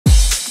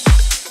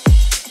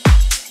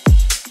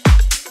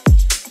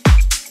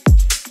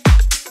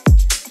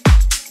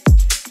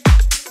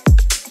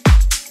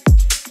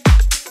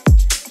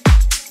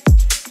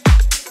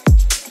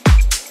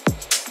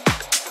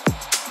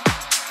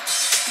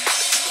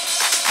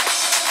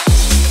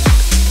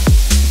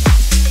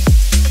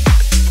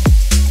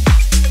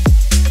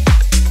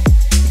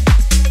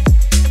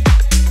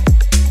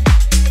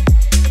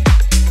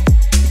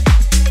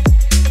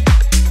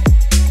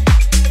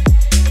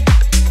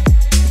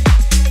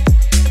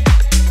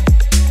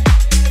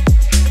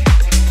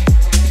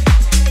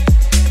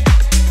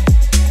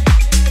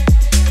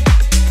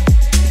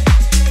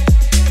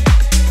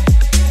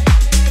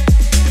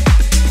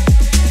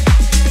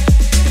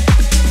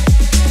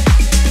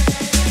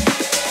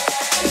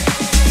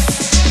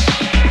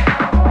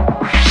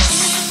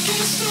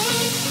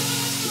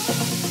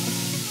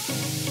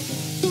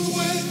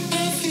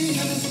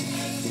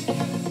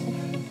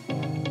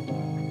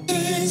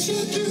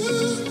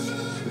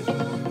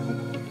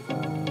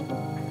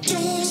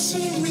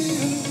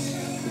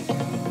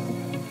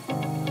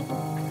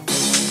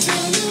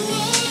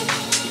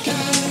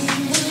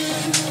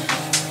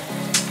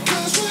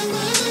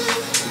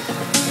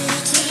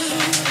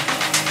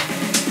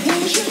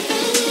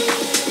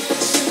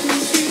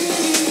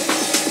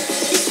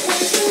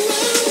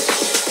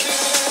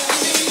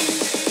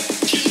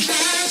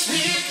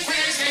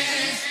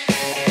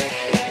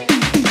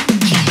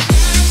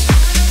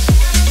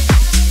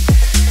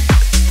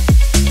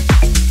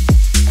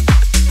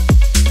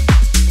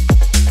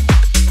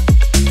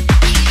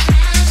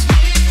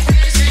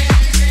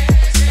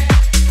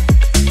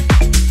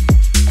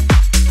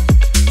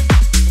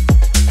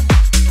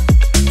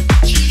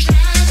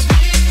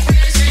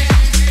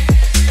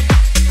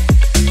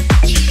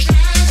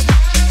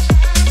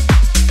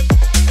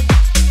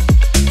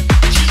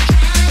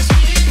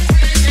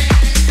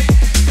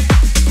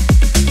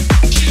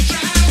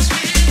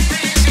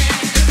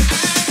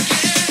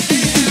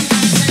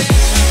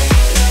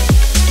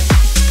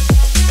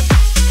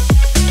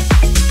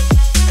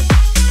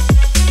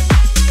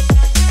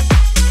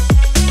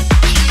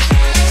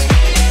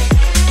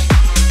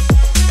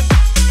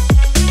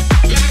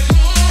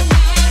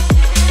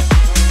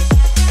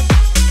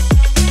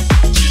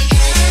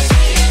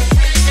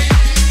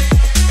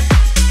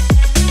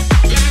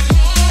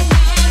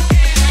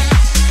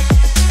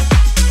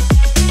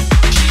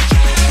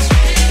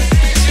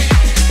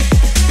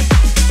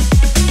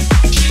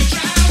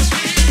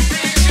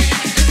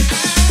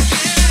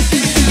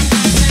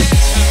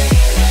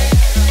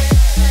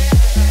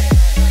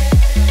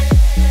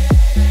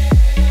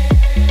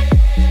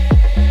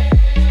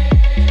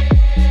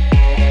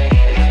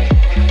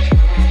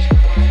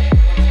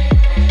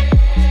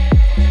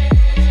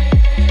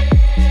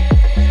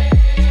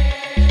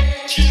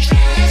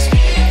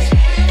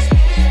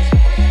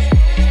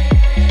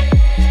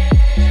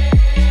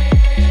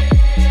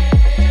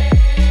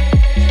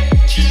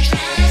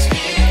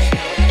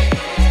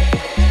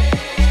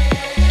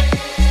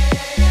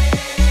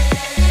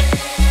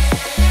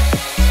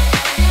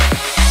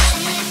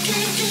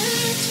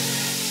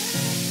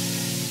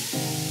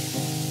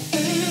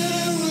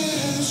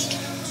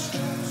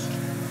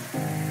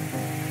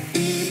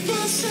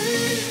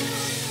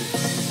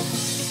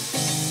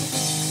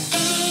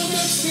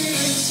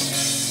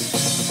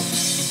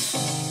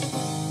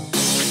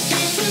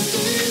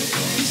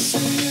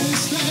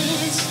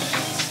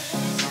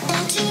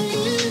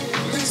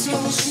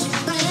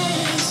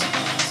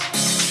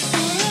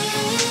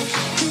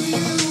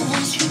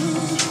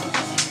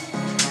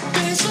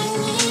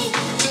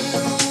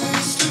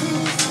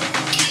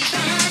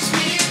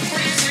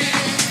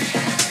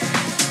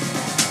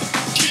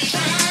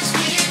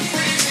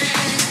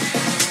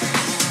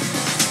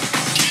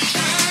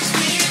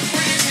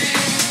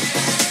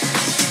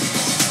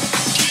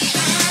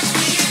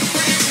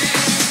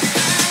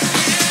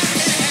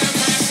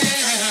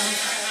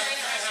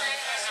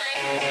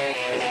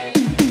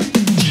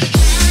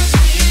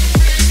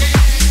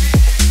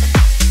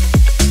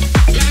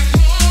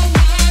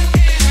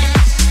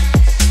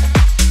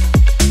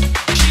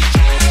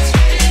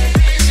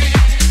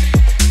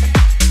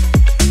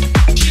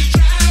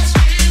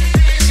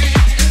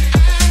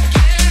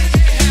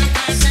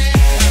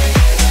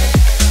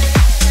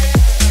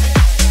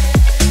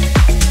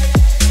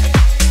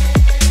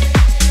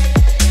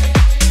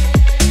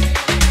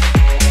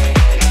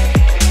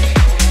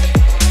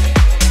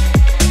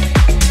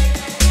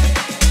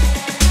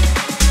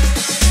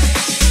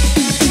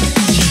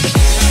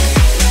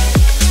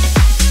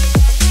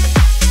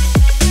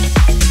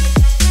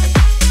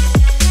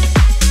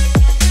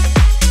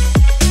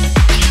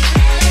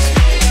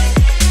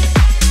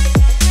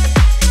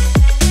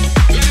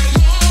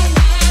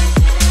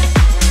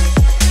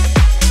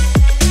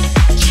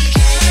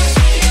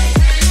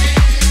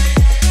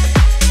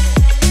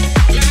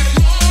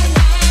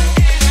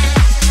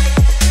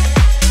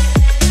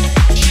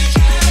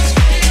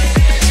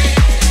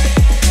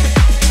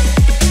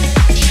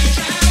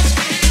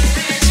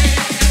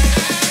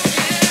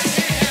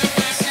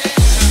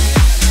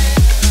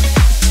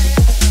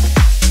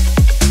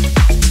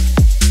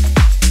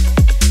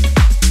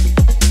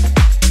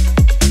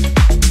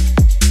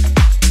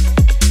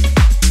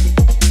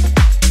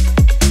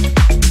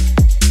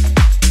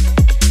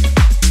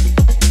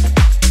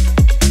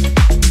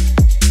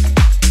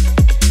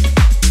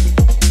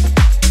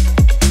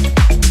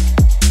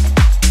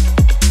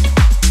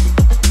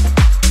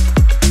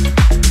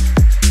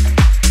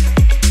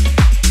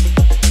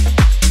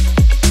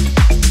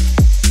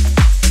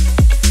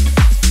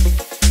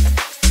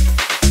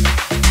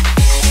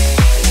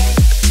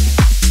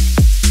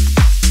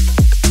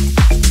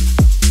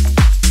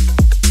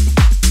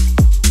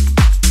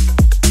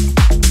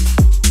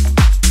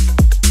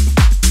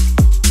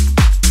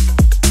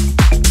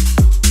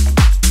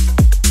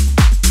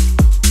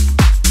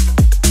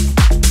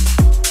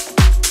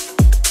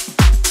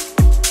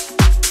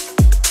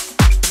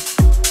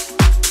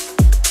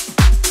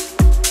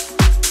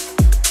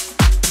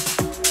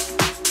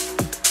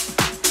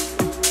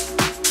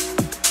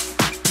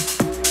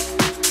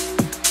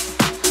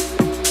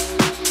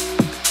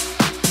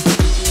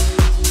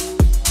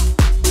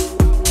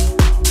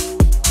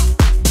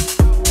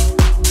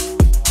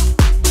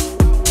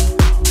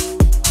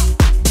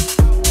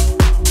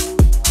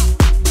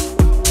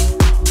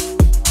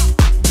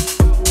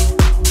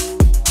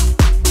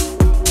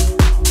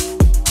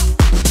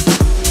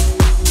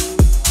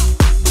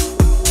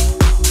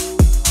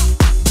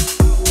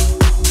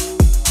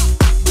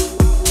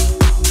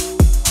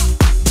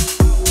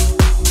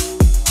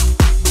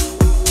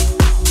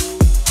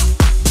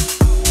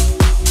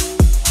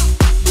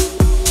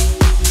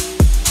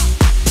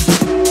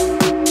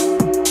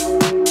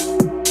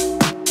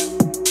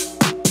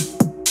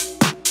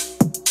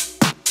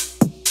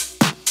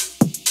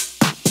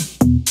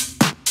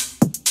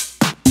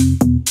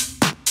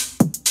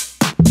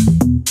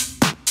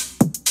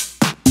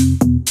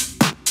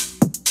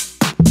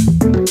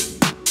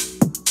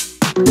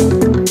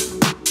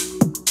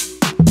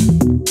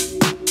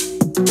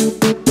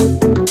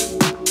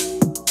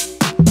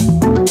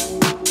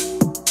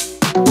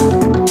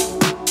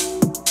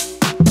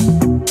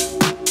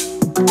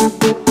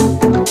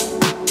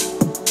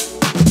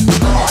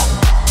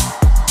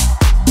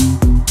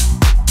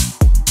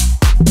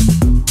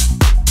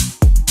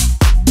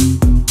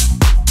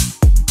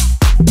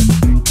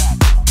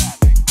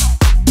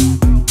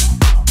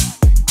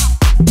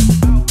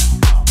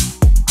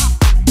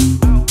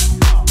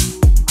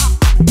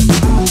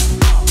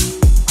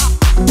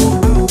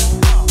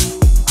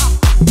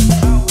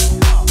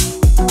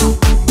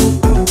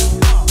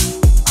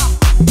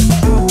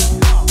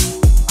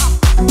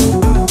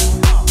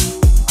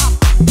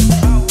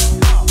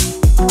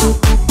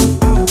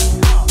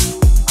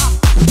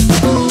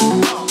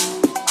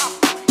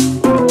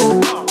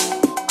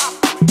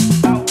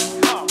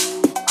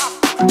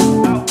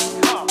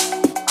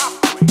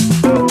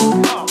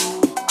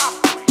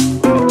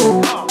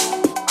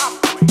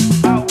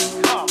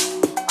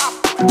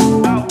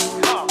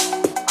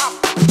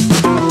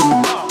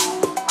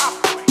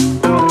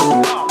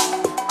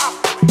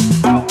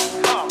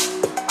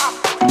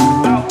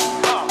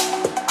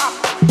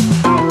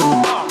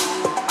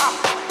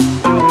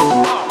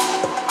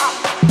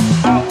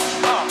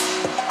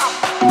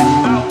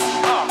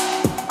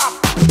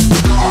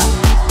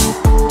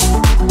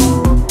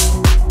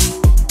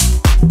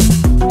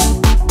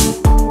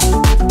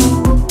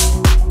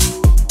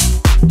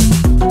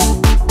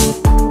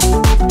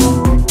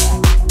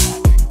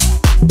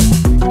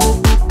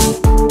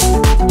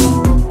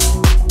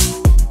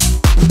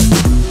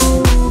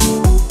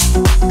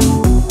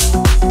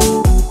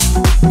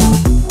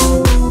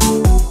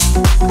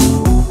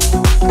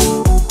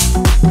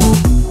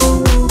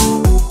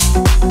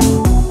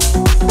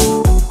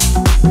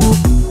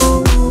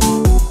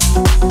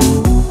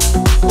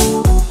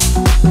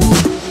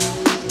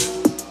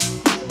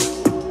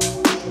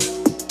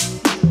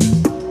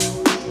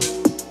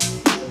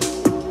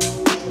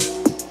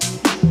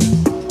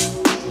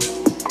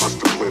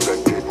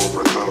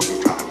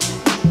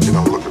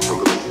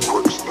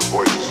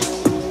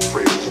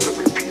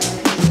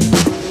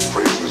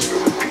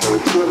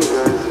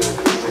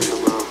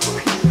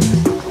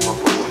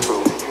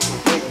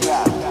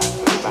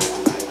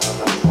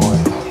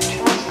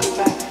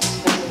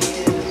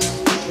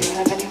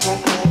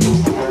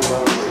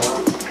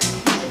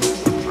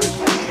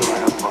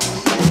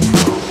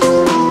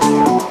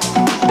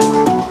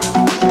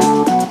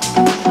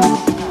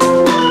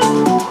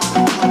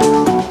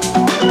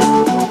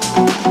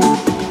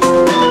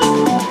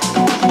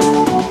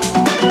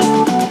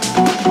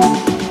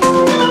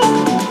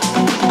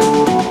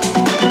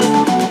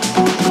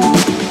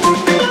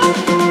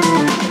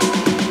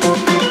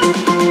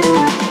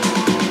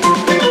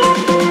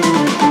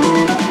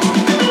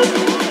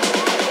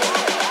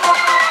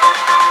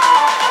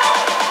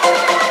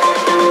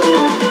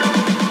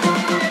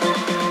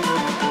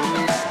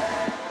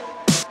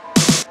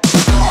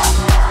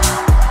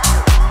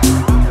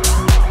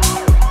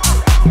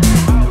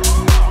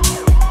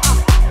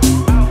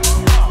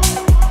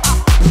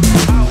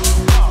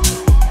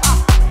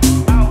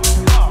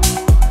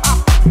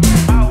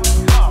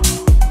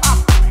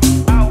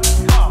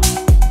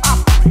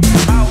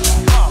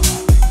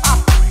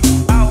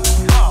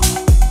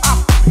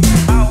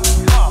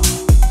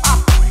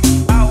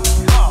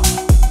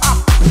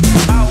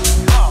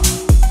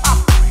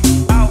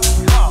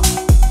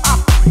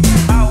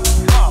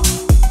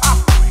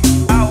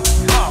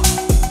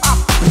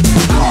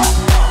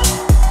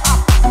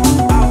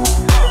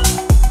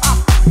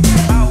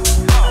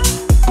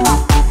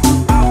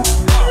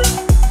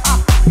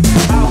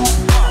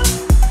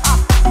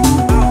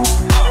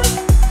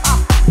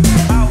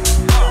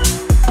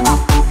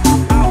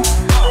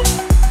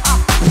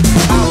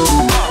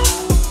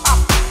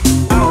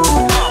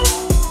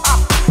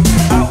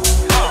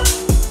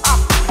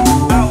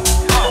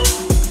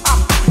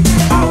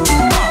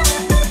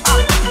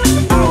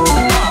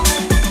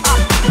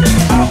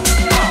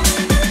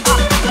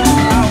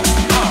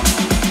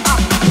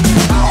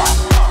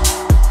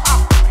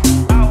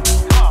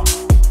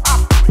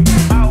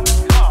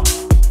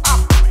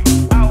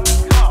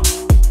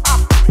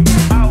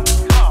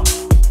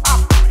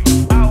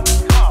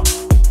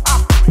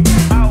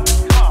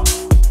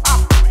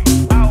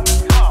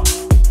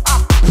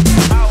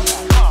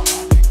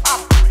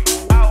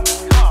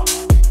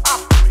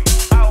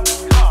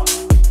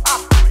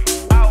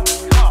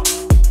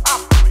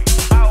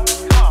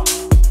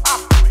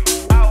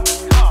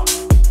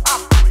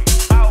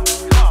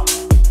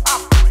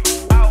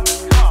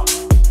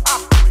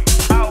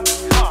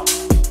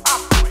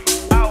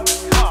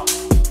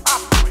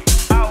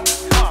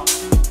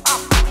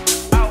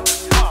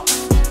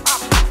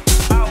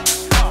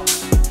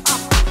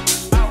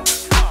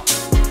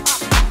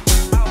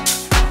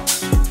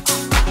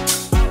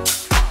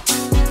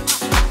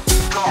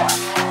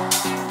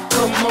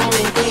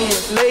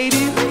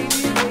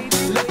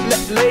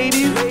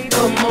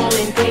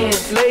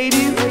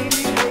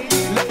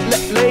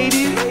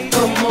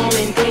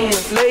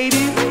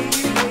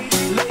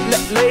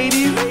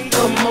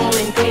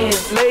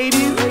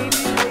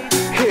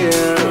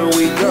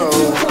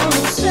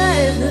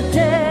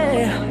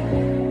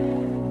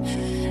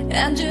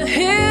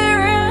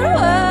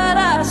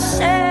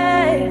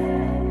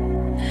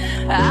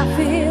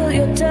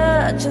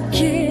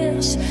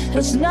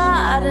is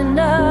not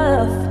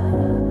enough.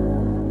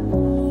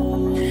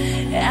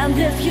 And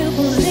if you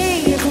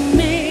believe in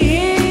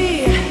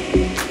me,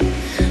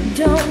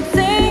 don't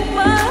think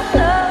my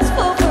love's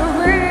for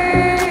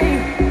free.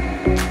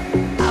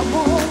 I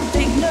won't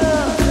take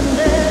nothing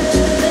less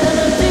than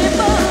a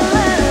deeper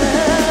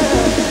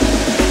love.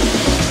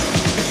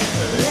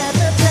 Let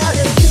me tell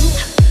you,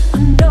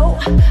 know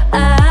I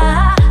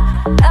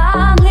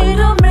need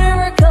a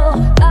miracle.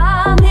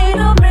 I need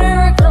a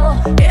miracle.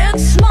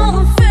 It's more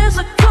than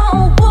physical.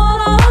 What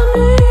I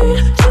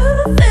need to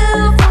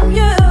feel from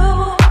you.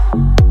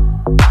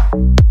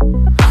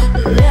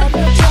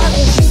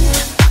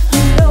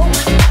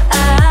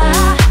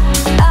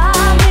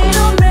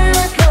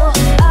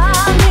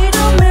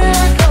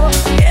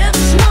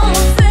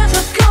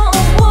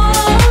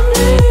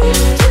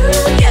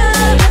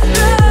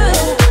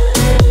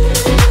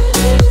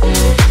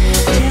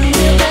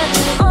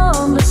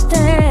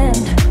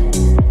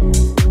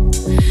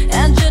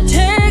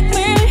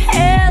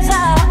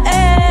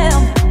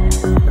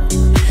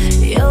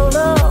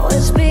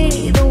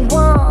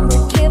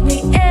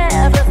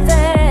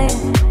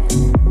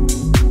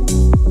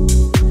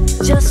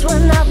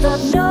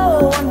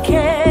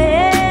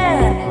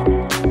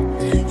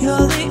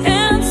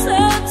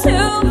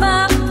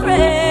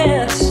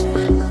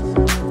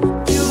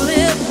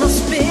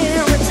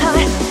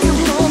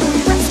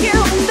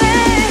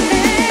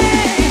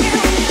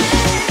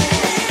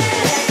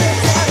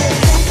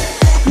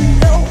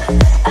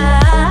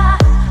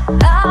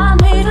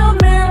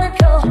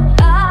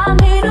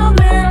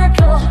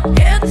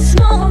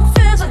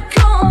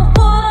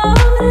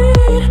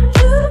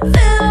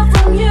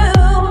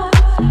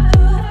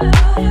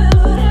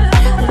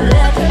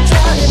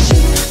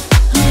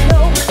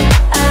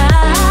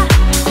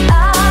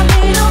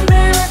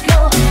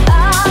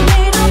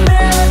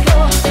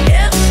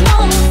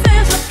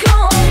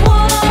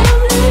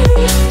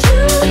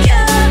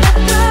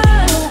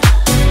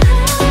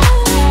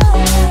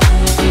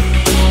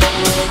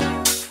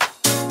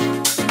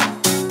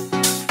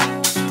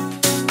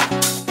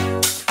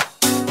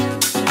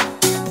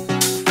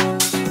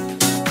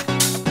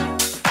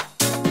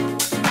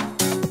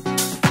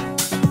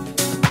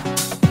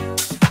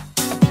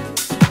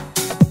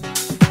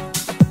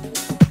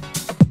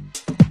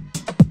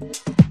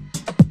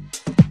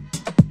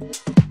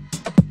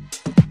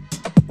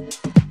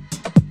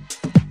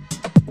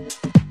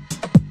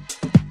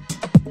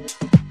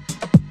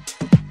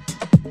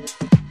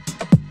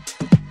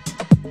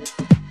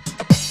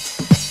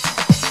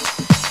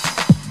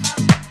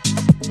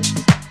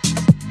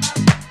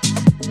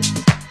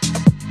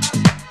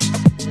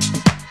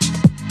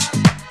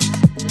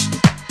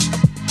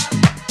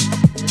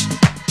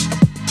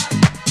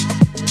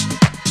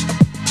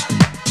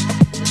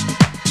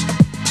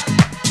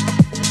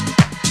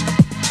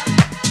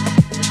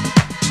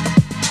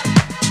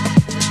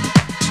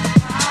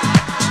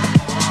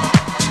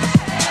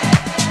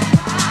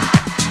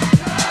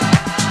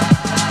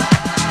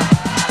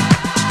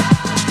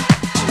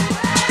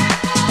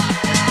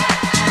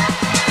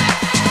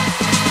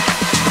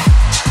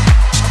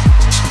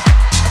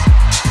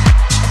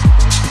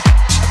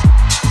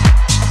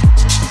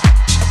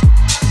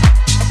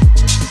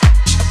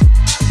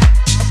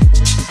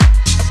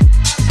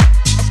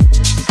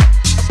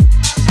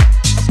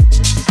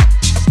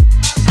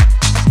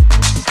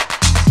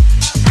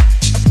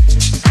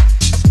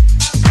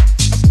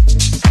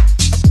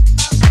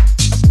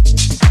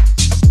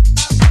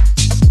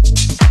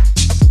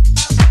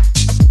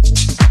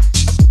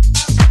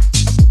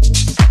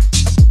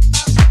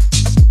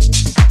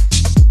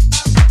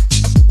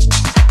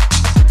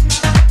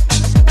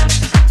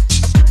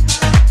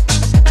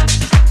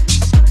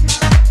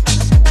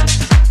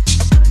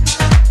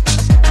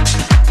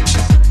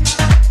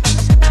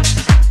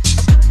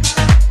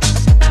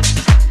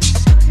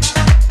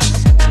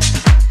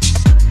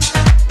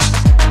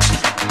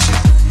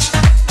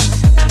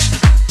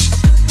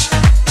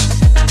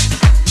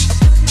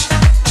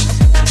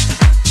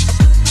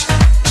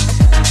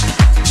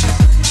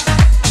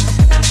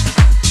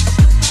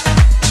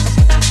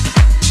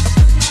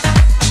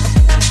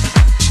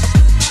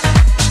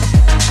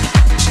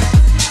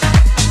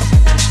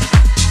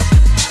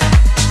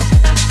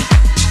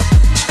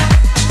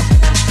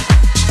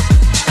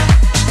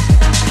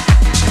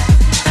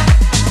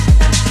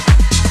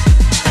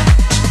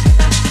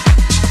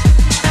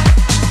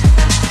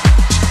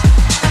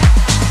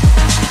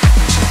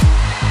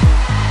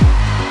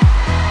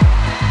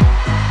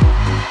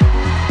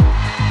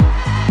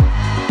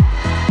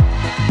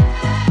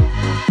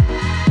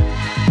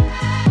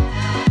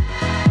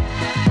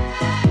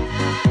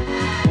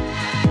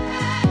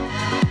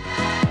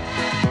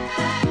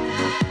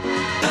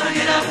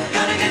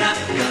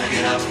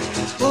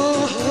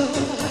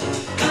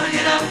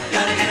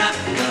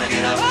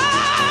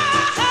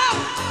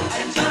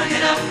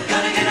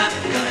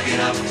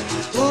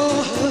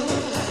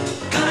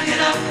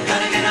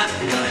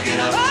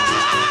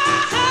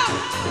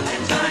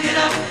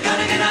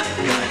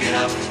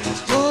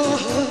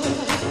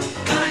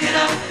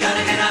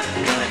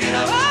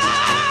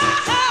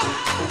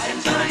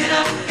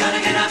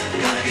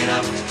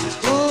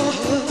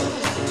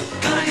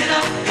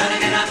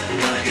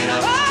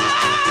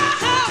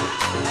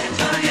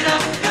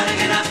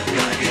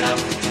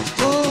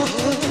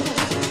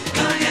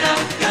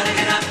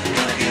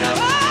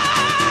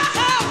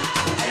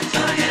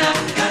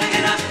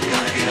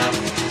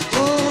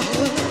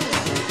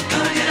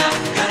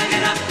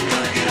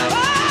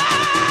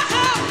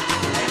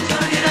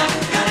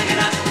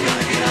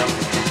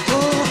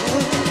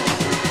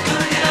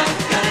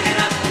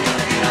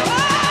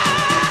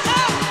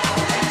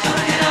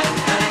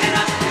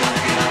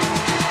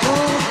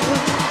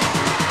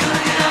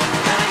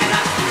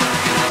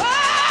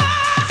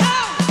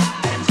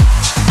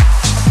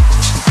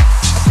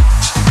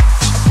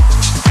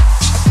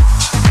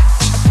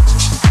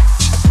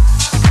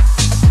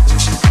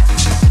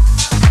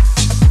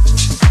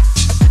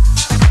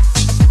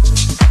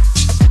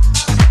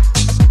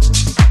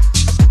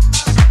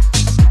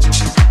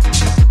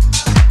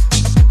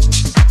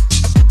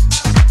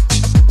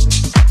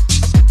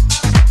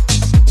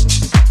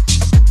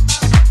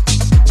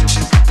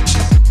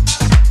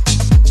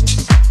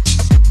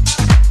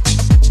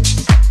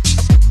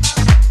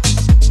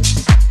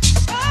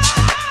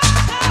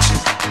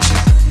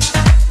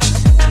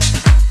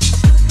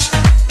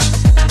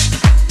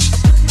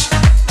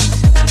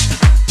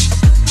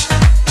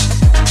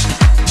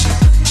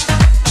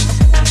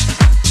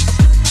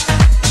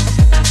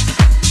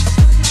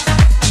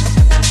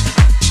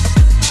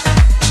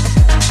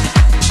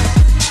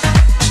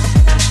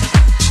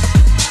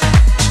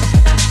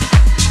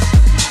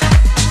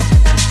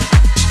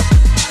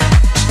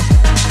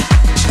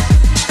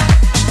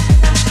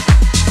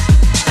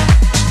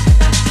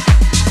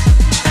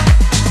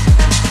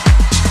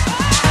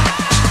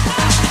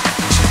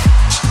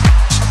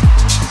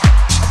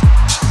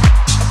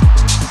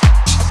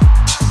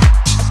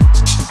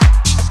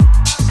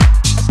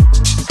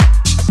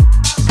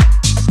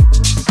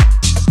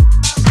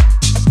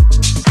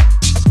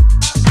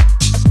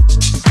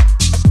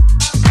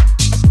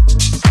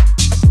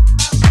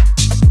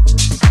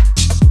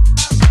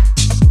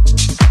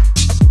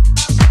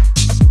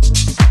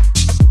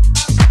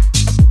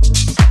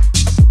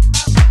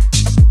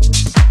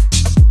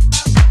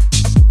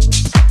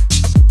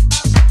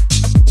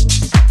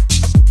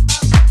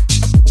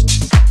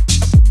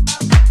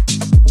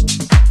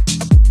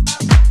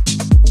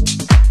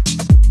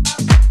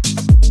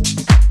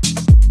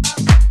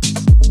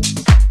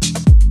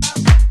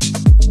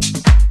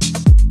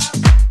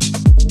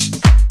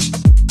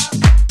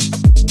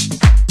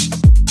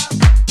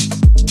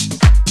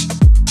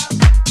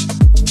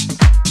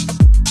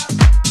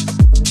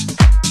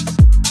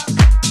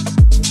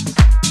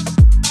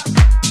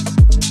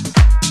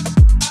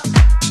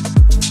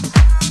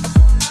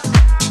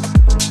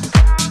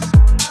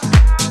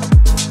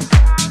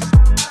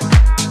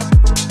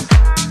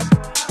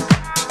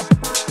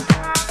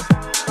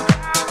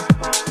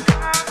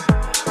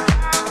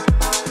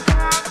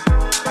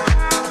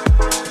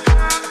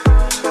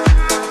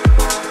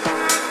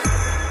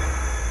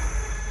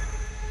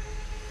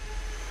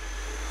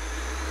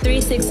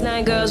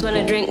 369 girls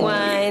wanna drink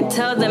wine.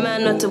 Tell the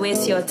man not to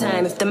waste your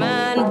time. If the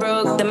man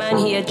broke, the man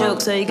he a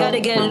joke. So you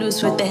gotta get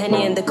loose with the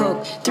Henny and the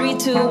Coke. 3,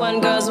 2,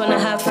 1 girls wanna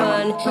have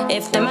fun.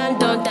 If the man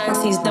don't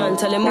dance, he's done.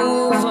 Tell him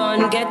move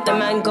on, get the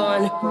man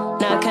gone.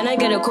 Now can I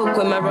get a Coke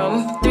with my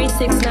rum?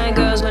 369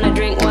 girls wanna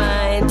drink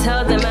wine.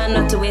 Tell the man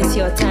not to waste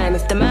your time.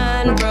 If the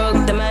man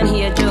broke, the man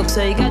he a joke.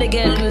 So you gotta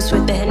get loose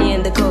with the Henny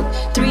and the Coke.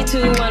 3,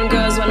 2, 1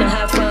 girls wanna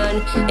have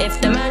fun.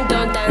 If the man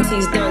don't dance,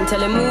 he's done. Tell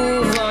him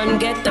move on,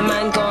 get the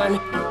man gone.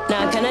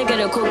 Now can I get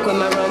a Coke with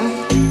my rum?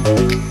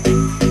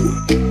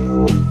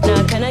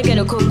 Now can I get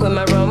a Coke with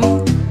my rum?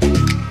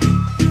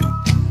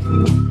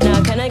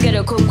 Now can I get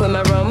a Coke with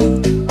my rum?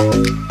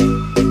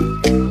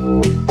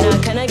 Now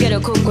can I get a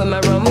Coke with my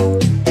rum?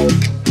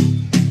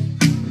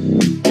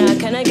 Now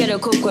can I get a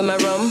Coke with my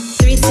rum?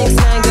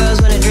 369 girls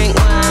wanna drink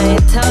wine.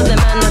 Tell the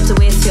man not to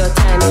waste your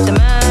time. If the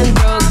man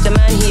broke, the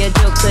man he a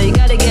joke. So you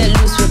gotta get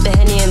loose with the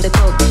Henny and the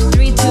Coke.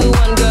 3, 2,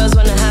 1 girls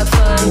wanna have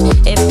fun.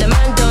 If the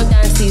man don't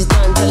dance, he's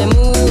done. Tell him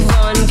move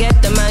on,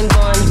 get the man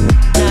gone.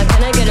 Now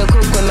can I get a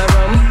Coke with my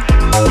rum?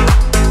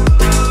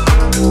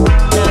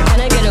 Now can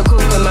I get a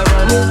Coke with my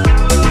rum?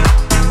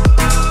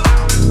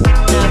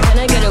 Now can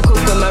I get a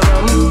Coke with my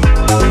rum?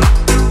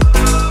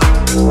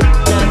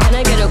 Now can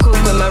I get a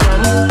Coke with my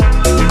rum?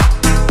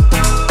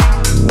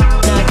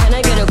 Now can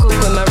I get a Coke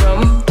with my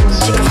rum?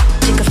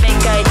 Chica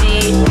fake ID.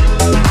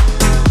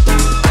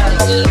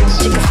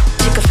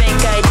 Chica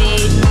fake ID.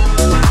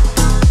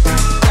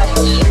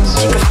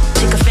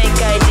 Chica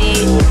fake ID.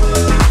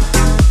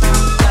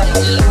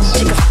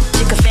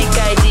 Chica fake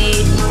ID.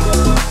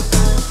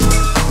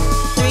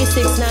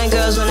 369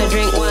 girls wanna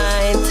drink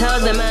wine. Tell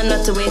the man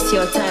not to waste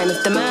your time.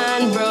 If the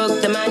man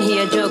broke, the man he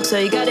a joke. So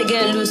you gotta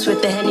get loose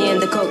with the Henny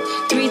and the Coke.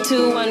 3,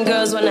 2, 1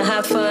 girls wanna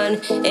have fun.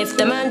 If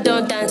the man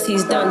don't dance,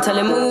 he's done. Tell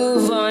him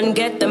move on,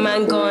 get the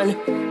man gone.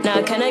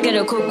 Now can I get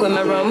a Coke with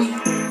my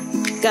rum?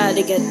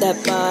 Gotta get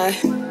that bar.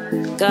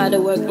 Gotta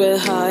work real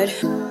hard.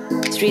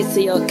 Streets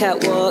of your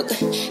catwalk.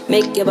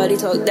 Make your body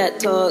talk that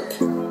talk.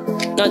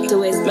 Not to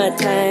waste my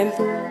time.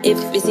 If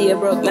you see a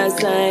broke man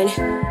sign.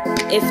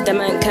 If the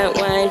man can't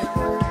whine,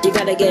 you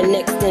gotta get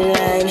next in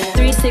line.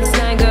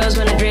 369 girls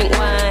wanna drink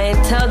wine.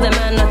 Tell the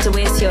man not to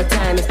waste your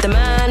time. If the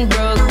man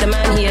broke, the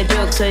man he a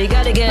joke. So you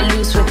gotta get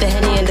loose with the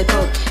Henny and the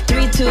Coke.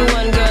 3, 2,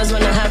 1 girls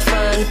wanna have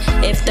fun.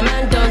 If the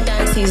man don't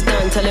dance, he's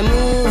done. Tell him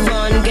move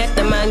on, get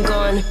the man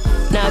gone.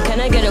 Now can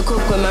I get a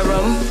Coke with my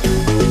rum?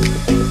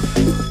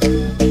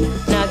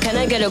 Now can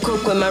I get a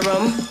Coke with my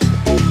rum?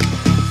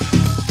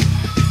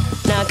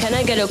 Now can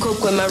I get a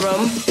Coke with my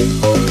rum?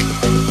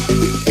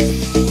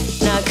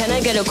 Now can I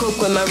get a Coke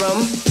with my rum?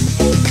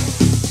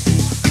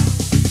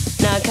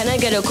 Now can I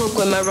get a Coke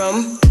with my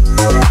rum?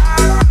 I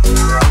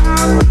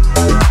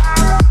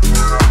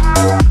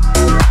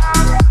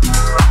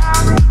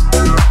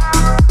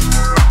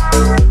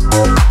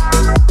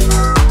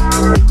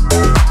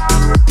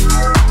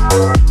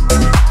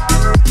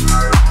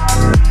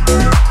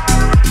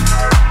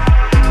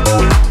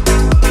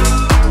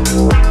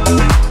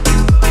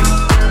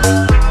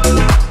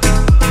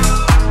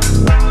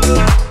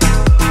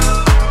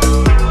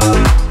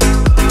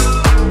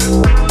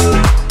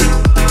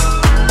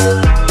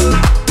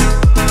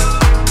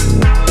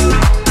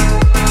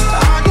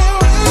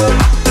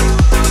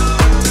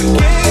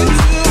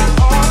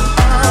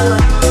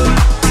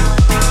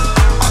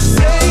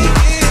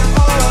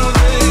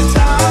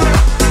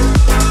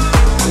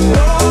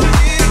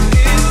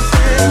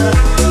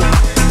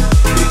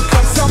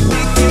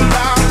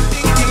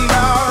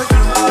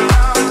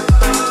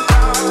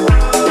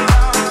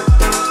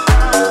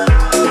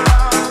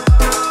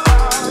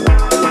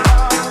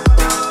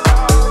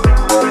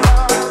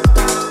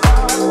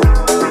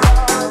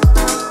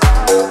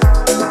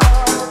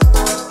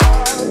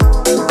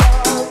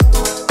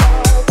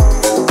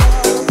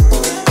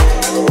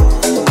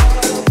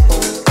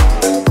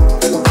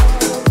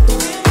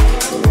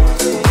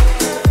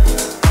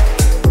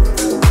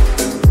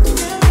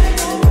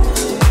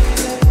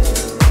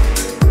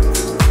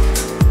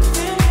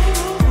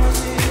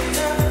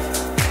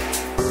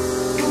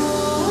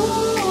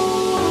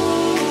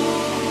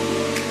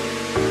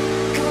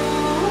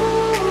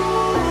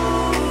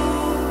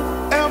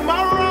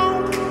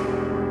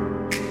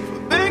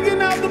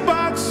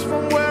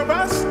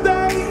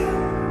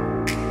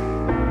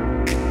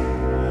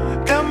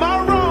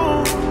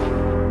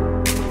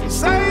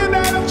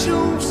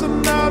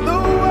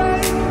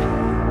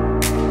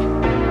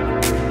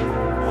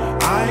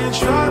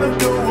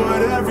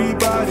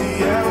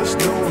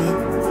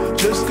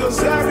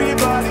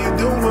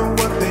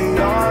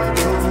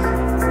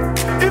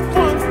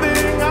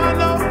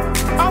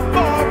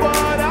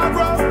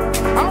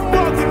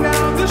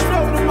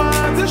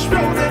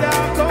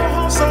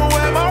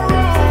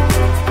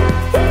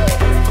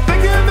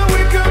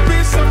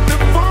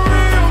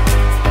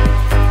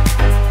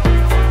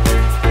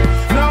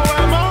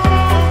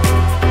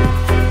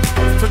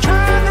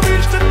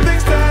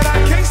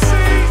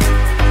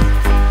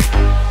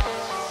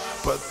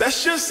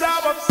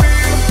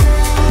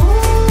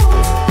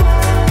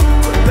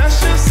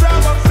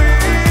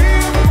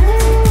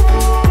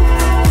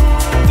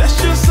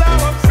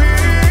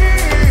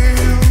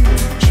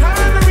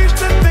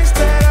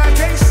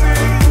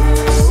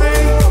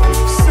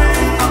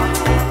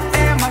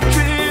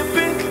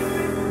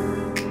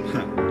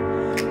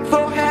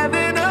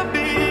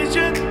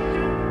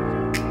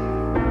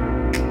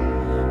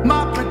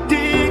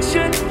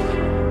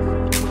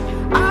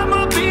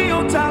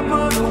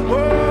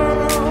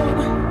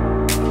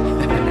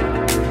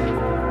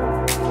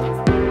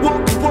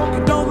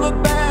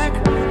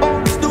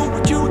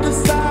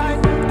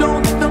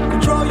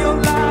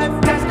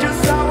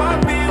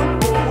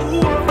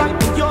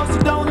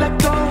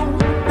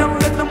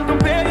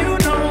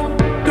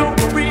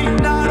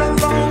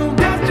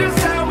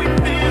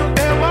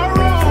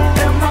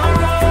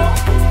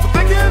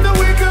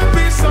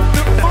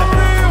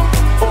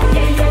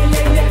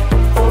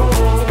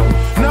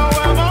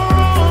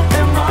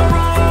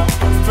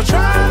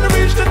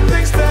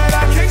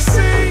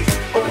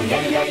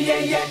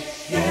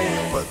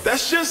But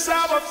that's just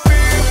how I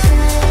feel.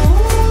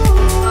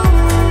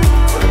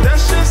 But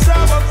that's just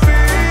how I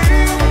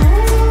feel.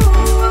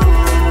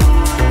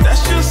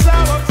 That's just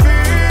how I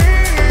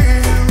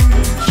feel.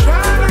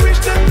 Trying to reach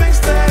the things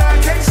that I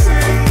can't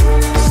see.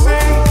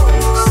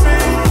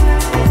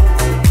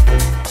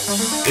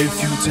 If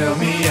you tell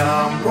me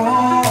I'm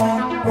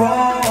wrong,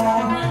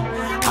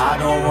 I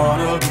don't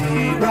wanna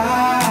be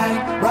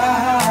right.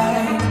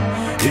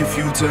 If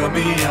you tell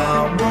me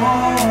I'm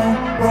wrong,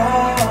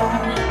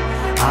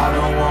 I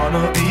don't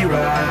wanna be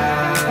right.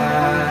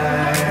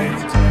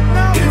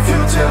 If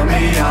you tell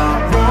me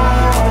I'm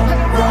wrong,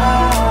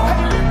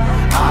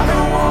 I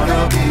don't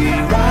wanna be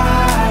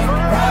right.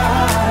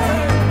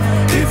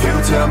 If you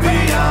tell me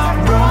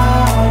I'm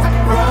wrong,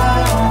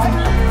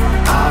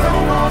 I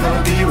don't wanna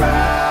be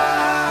right.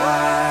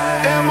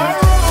 Am I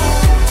wrong?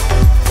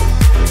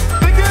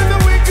 Thinking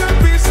that we could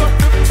be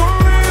something for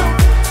real.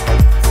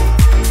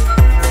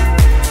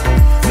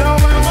 No,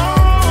 am I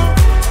wrong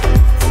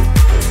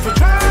for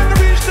trying to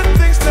reach the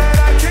things that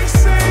I can't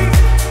see?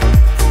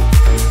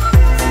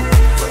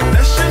 But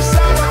that's just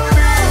how I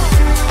feel.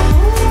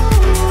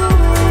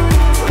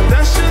 But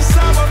that's just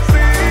how I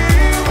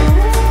feel.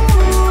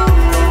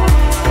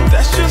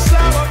 That's just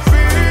how I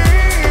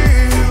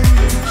feel.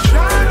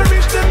 Trying to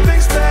reach the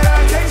things that I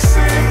can't see.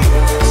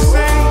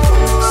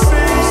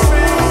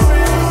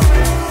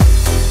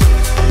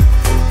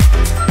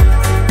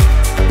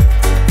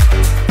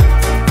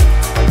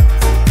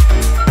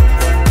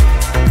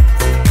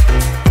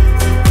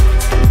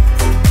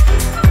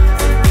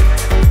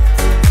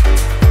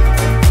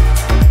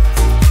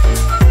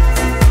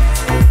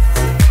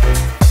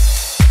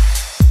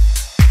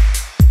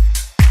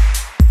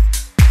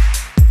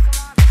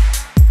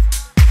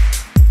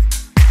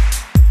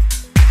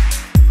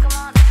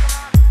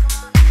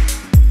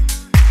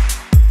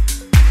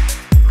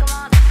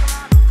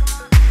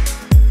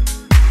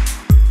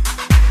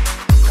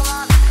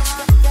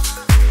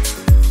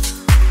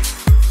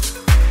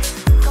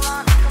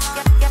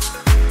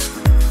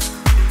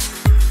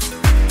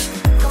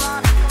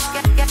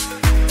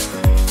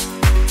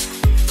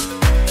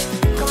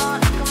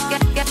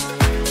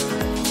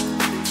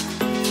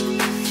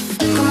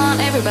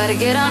 Everybody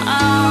get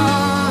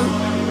on.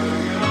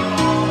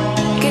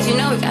 Cause you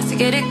know we got to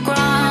get it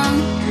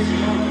wrong.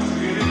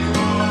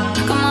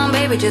 Come on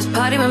baby, just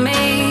party with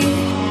me.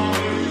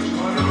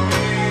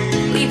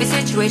 Leave your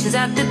situations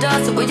at the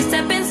door, so when you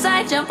step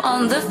inside, jump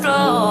on the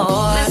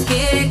floor. Let's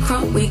get it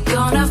crunk, we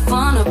gonna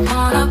fun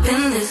up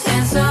in this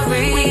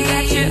dancery. We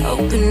got you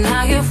open,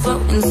 now you're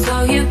floating,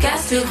 so you got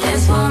to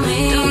dance for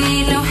me. Don't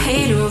need no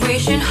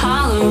hateration,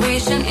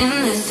 holleration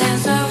in this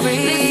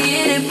dancery. Let's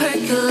get it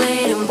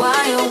percolating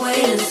while you're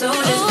waiting, so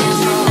just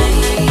dance for me.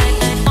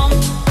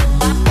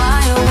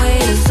 While you're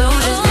waiting, so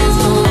just dance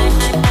for me.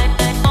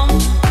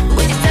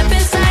 When you step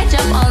inside,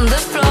 jump on the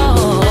floor.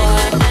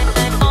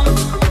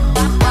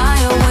 While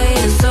you're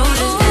waiting, so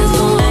just dance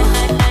for me.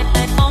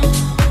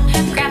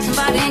 Grab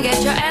somebody and get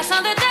your ass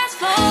on the dance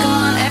floor. Come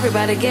on,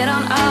 everybody get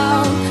on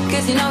out,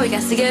 cause you know we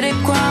got to get it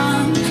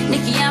crunk.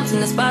 Nicky Am's in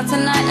the spot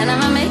tonight, and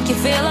I'ma make you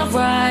feel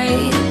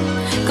alright.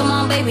 Come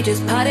on baby,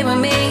 just party with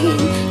me.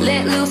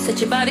 Let loose, set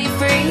your body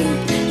free.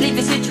 Leave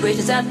your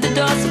situations at the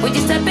door, so when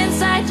you step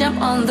inside,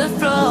 jump on the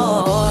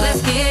floor.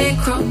 Let's get it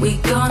crunk, we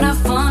gonna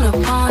fun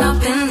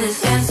up in this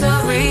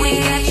dancery. We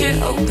got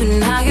you open,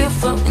 now you're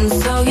floating,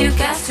 so you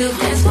got to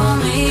dance for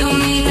me. Don't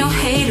need no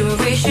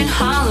hateration,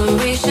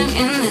 holleration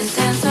in this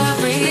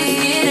dancery. Let's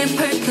get it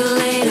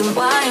percolating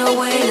while you're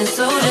waiting,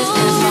 so just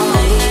dance for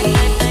me.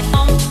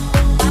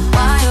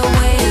 While you're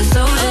waiting,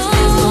 so just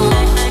dance for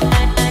me.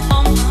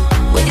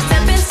 When you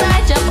step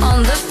inside, jump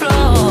on the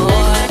floor.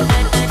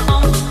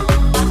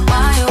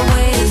 While you're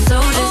waiting, so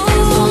just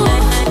dance for me.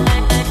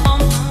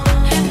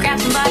 Grab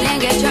somebody and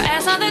get your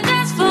ass on the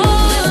dance floor.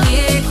 Let's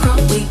get it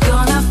crunk, we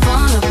gonna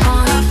fun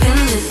up in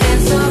this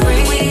dancery.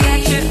 We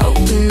got you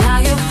open, now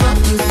you're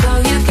floating, so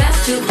you got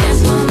to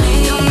dance for me.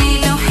 Don't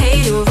need no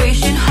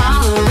hateration,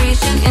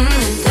 holleration in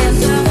this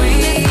dancery.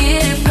 Let's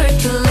get it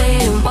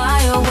percolating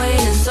while you're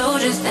waiting, so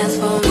just dance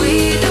for me.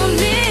 We don't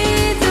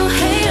need no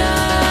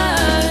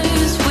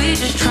haters, we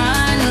just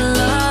trying to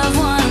love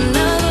one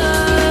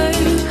another.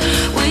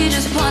 We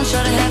just want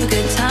y'all to have a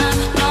good time,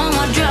 no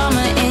more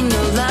drama in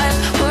your life.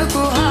 Work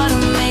real hard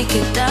and make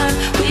it done,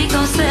 we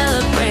gon'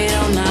 celebrate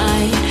all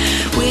night.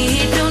 We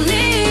don't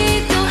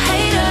need no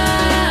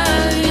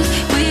haters,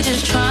 we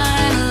just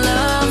trying to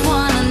love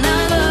one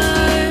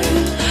another.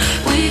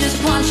 We just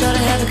want y'all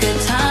to have a good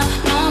time,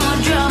 no more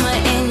drama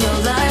in your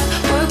life.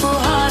 Work real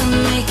hard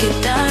and make it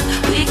done,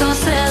 we gon'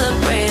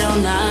 celebrate all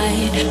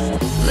night.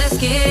 Let's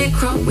get it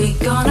crunk, we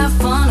gonna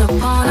fun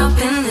up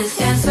in this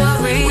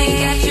dancery. We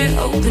got you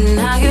open,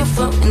 now you're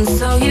floating,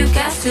 so you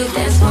got to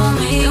dance for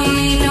me. Don't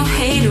need no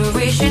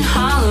hateration,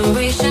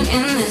 holleration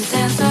in this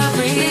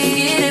dancery. Let's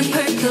get it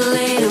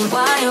percolating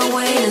while you're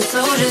waiting,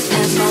 so just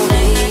dance for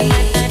me.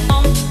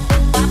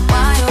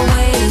 While you're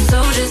waiting, so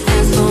just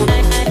dance for me.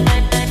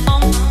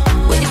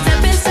 When you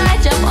step inside,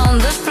 jump on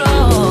the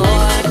floor.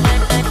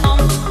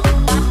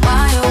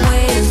 While you're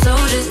waiting, so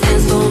just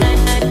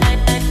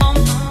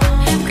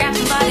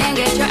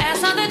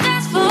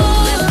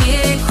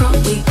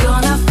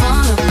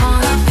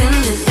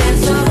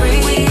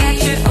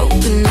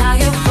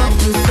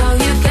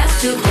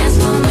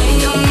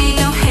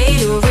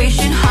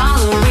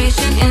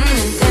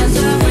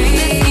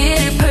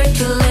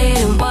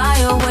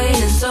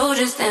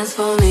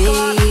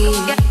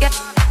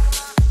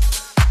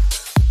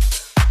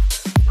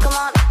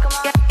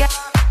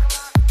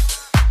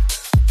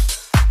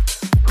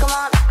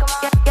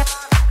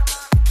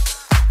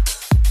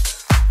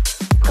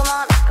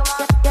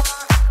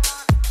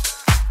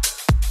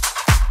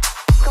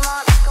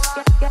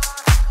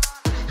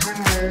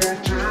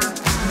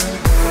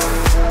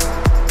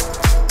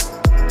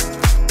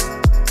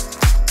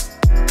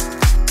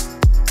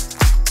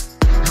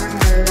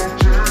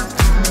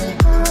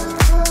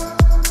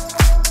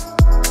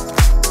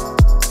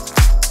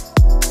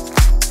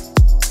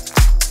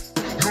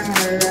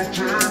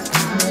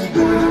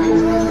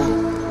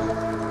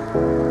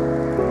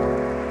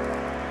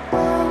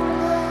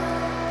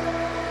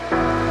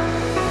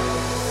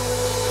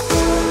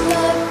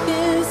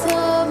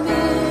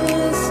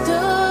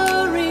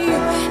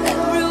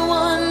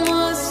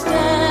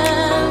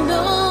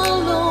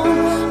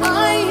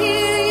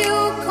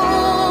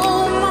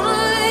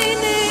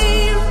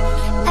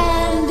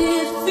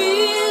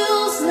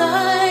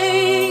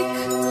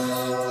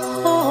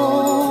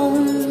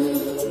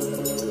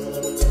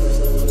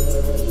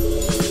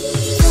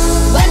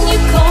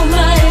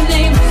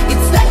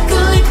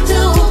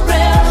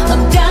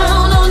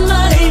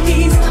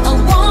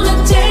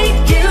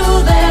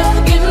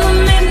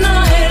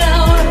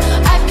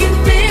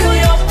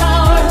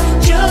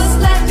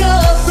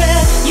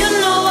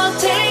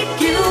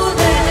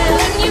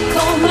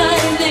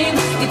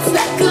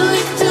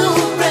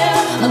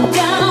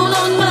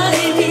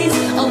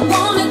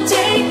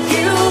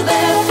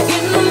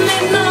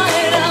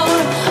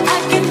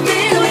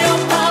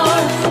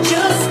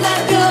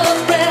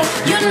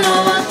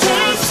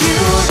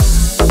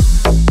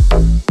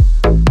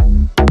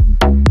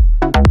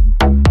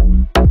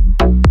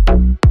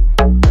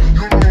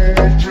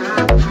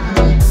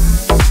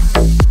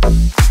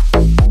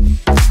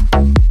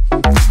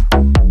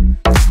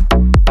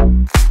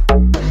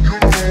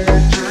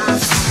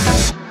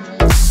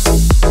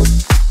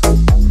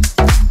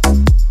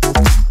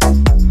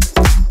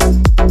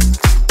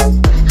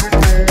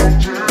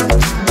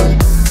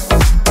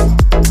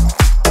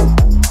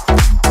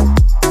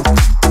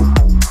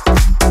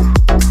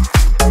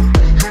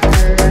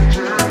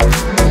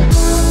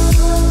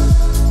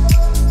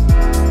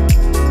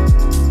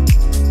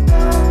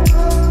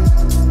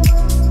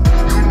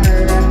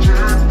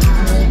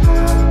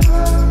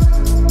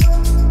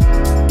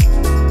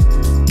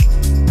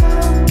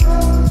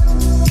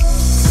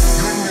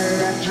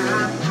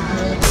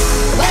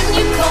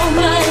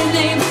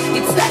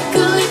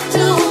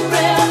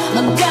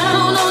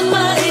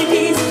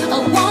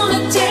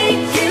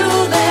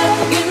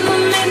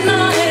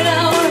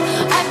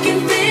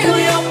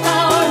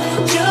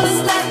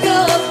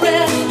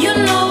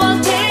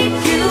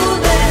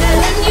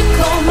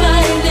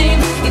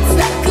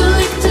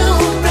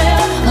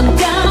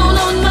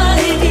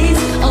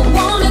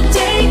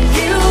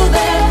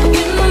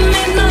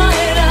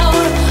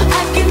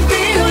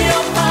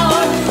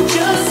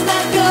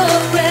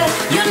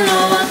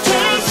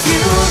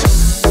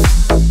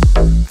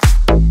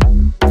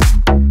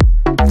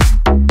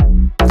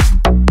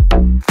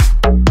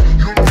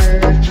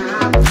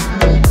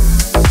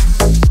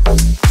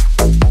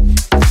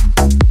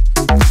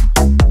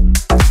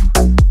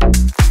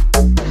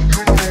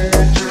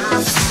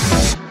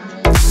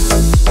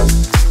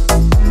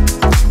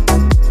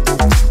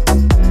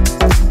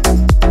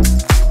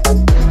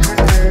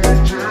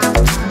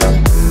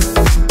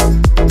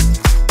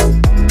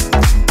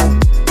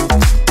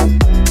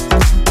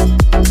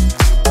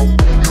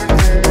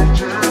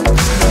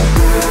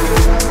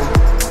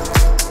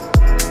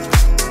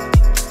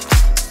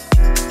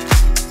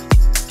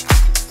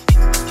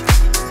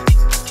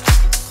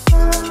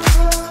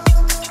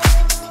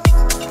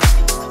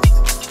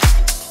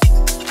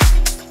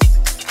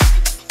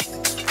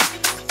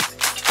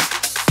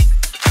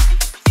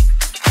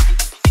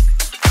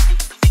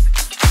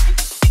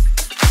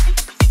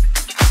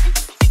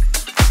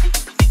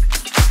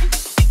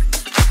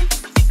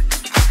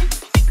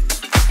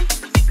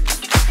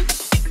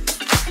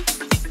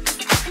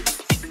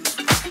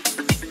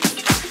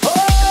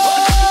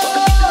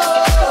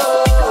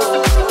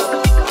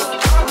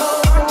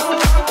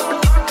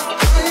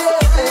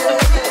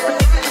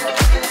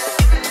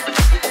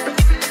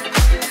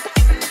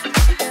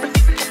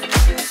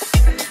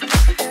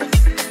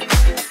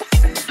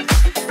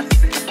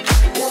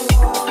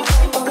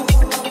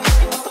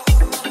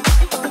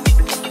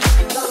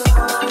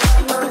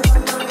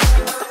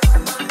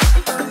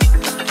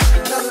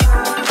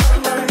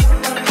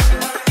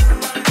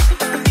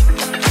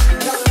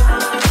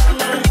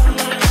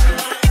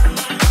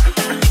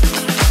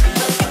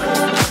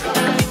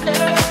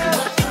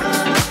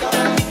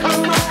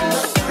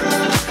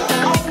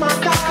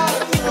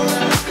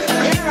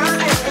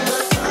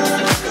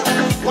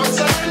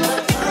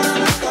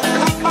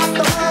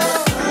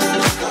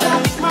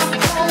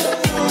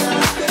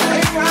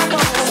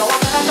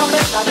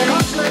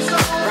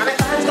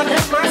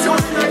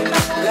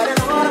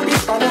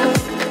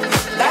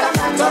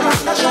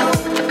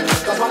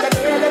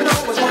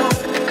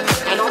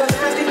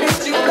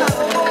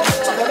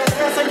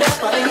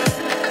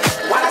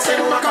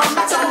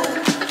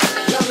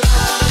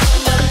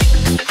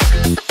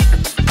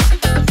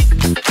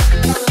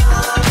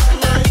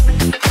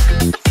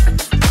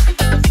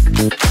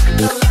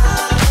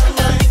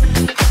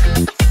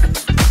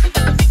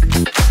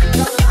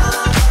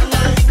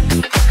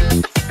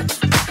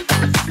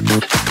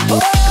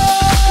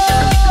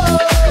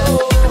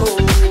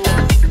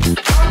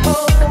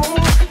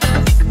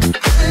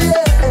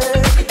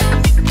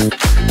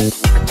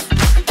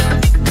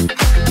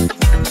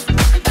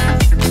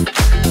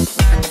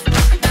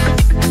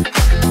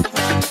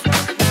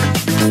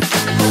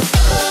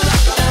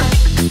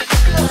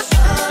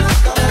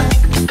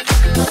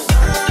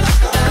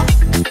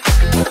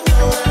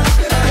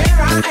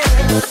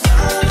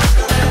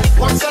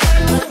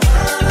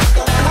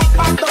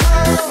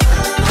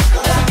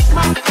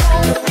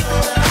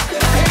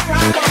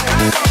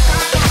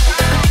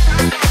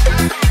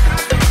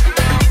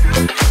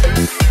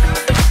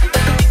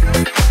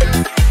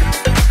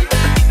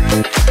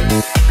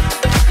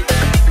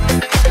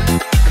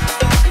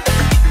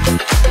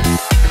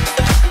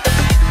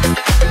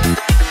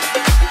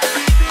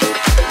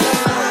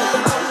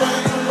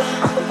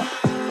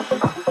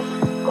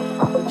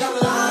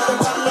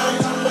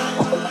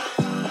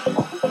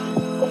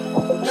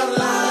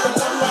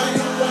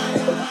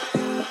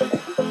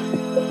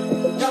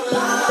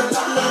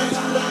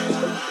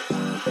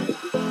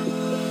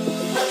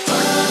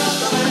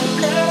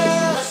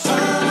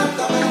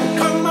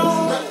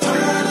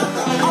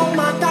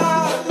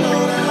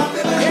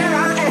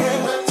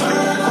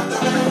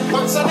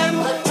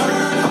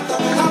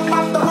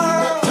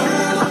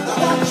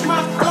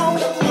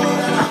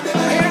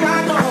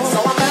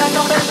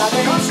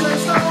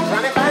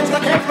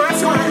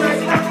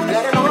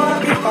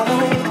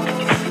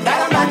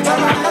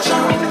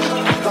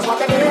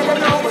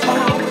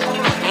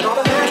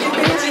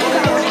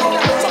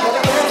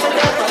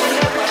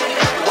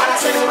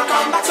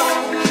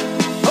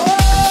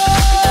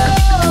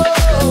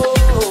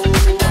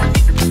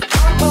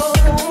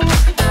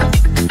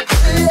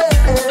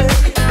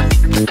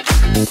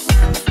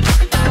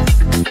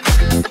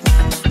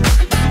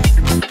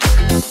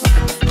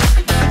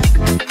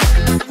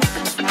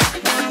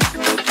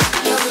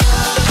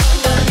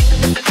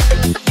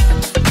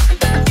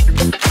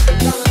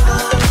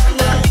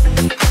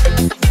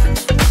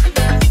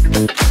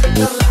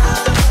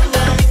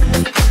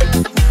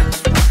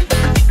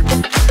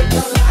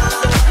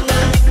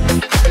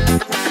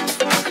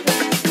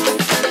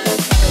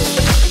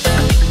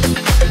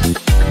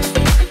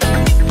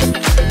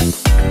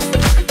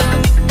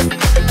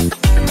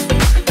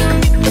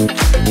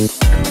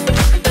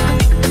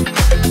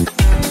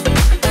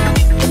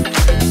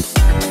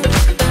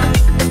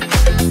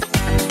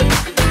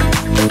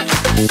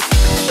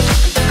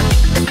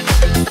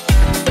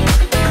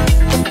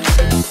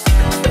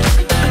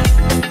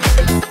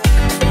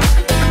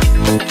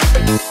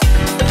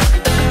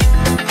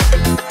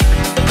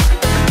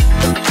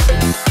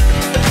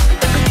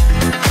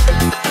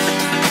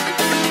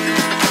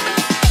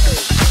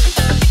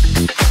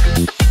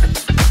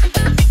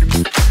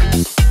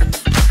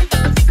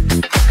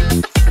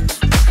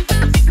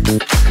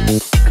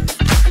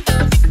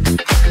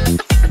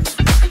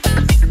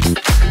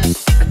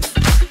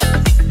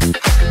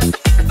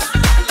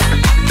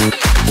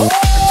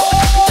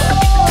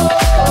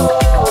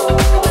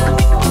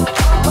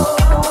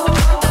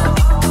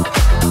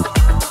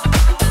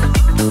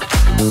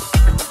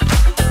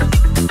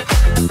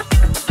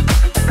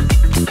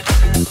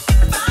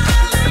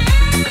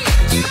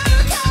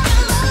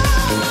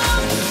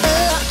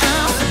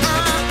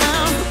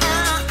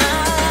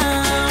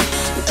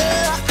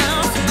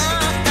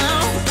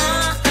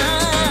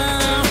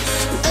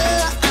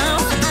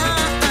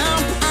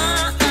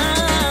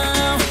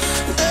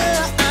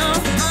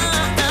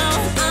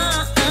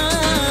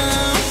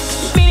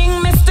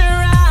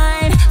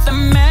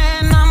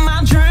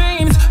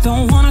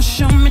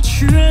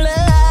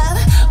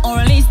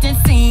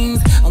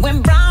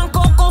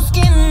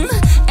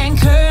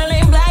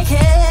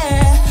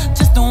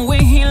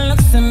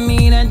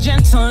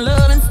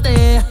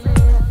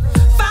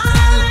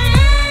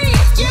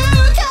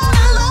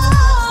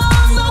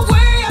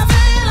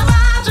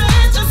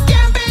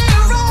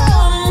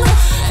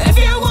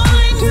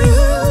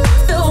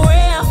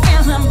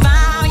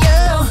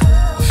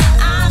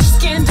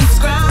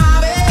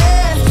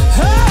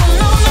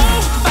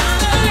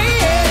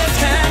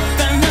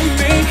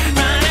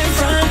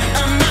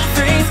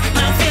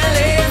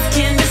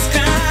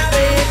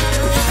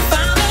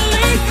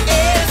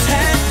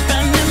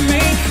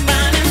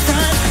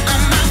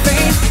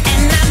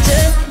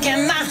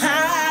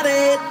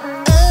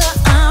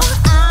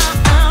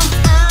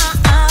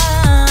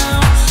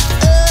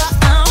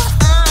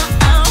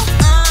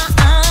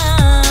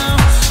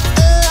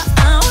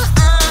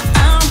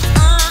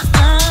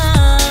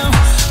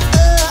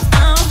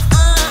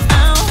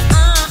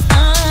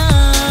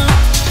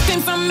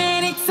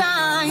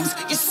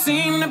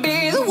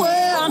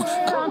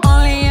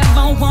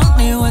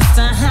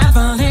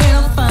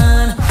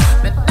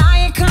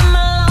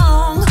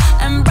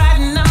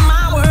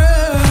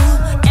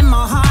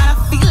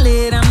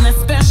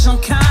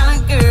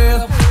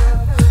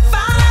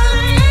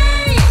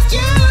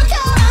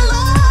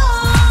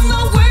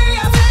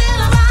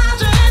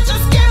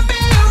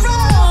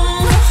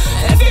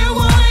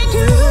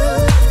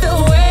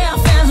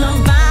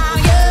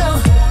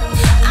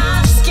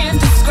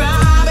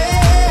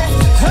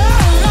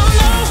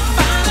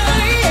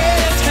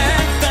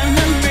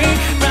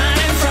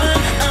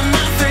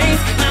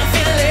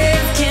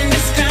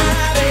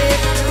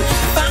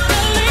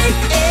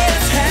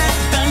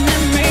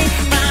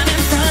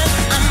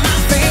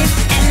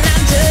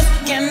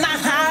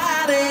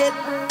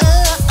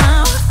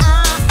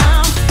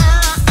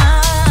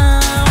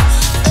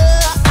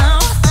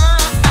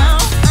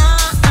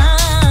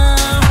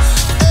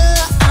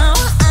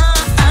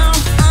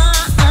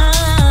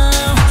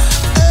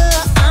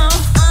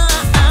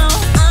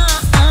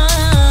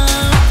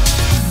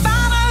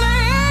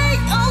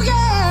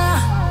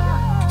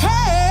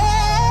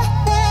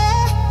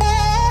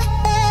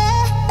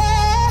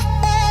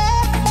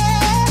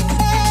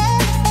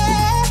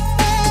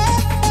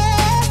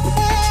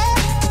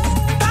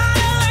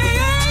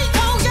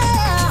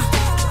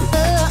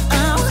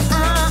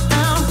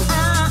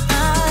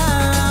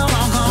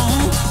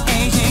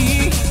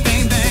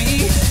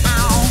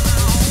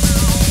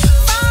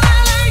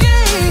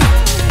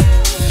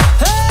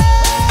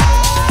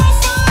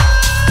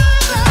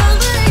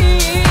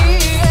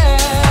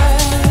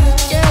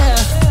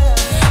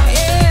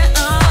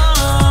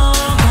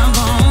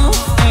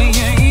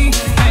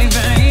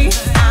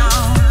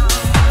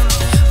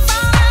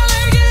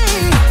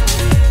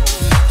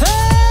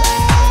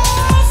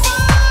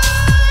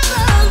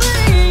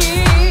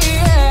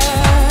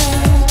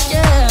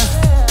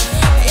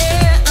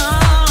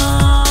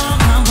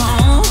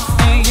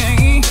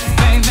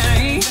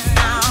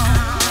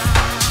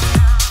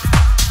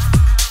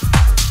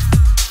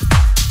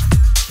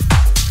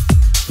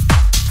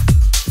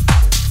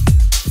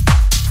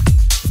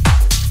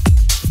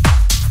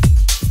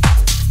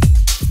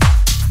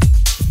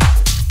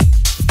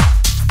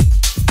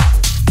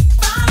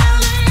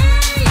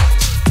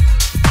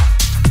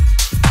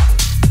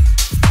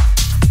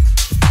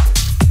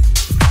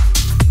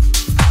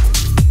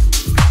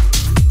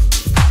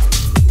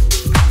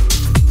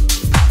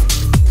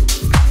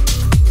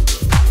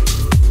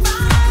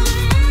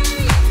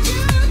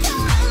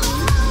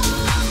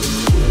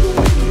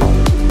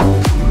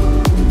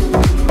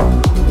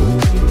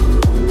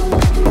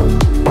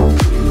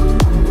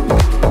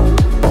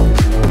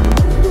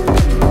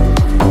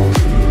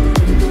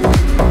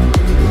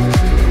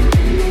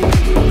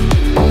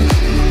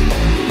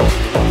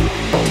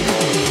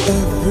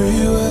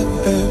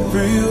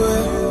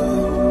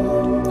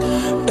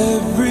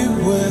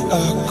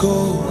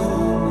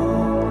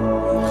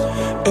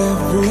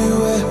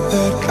Everywhere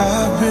that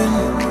I've been,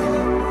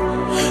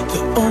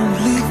 the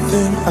only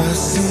thing I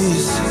see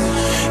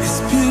is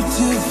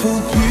beautiful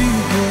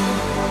people.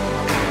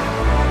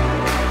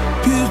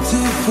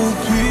 Beautiful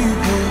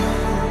people.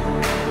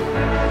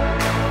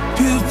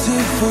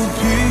 Beautiful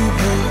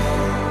people.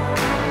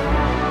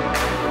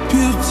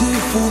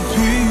 Beautiful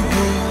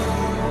people.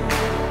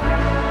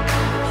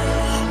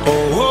 Oh,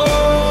 oh,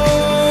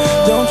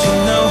 don't you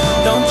know,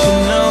 don't you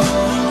know?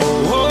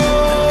 Oh, oh,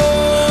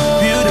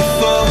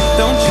 beautiful,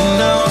 don't you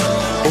know?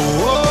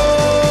 Oh, oh,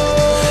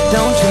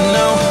 don't you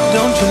know,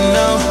 don't you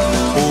know?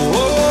 Oh,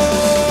 oh,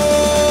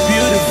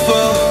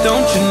 beautiful,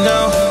 don't you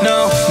know? No,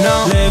 no.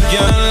 Live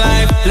your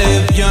life,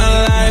 live your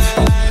life.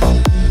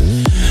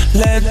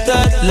 Let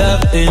that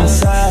love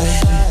inside.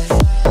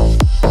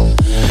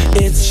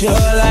 It's your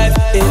life,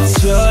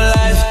 it's your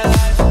life.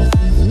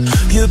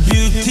 Your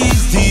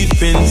beauty's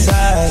deep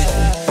inside,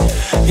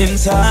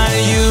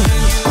 inside you.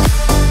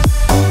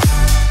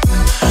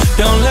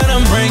 Don't let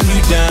them bring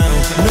you down,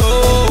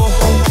 no.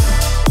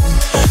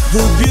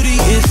 The beauty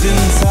is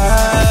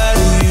inside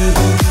you.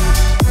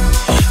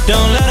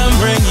 Don't let them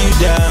bring you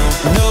down,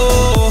 no.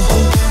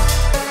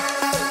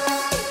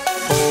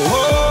 Oh,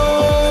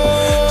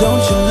 oh.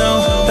 Don't you know,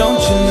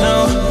 don't you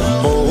know?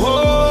 Oh,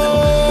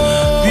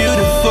 oh.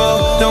 Beautiful,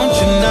 don't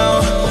you know?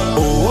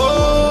 Oh,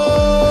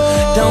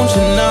 oh. Don't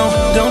you know,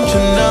 don't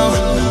you know?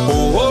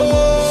 Oh,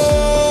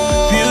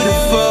 oh.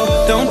 Beautiful,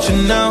 don't you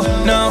know?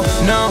 No,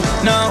 no,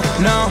 no,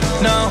 no,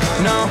 no,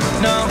 no,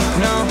 no,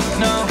 no,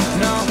 no,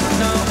 no,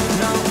 no,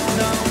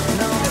 no,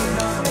 no, no.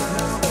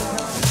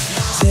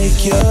 Take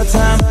your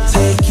time,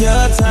 take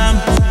your time.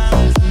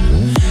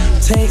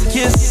 Take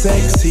your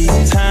sexy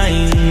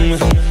time.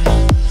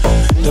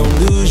 Don't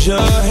lose your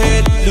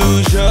head,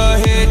 lose your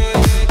head.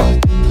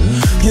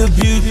 Your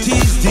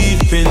beauty's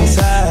deep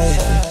inside,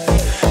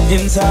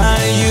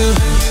 inside you.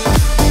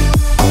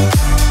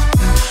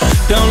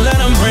 Don't let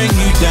them bring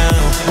you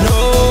down, no.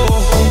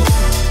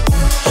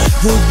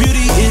 The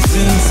beauty is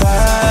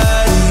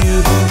inside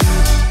you.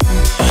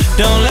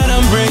 Don't let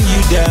them bring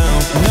you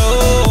down, no.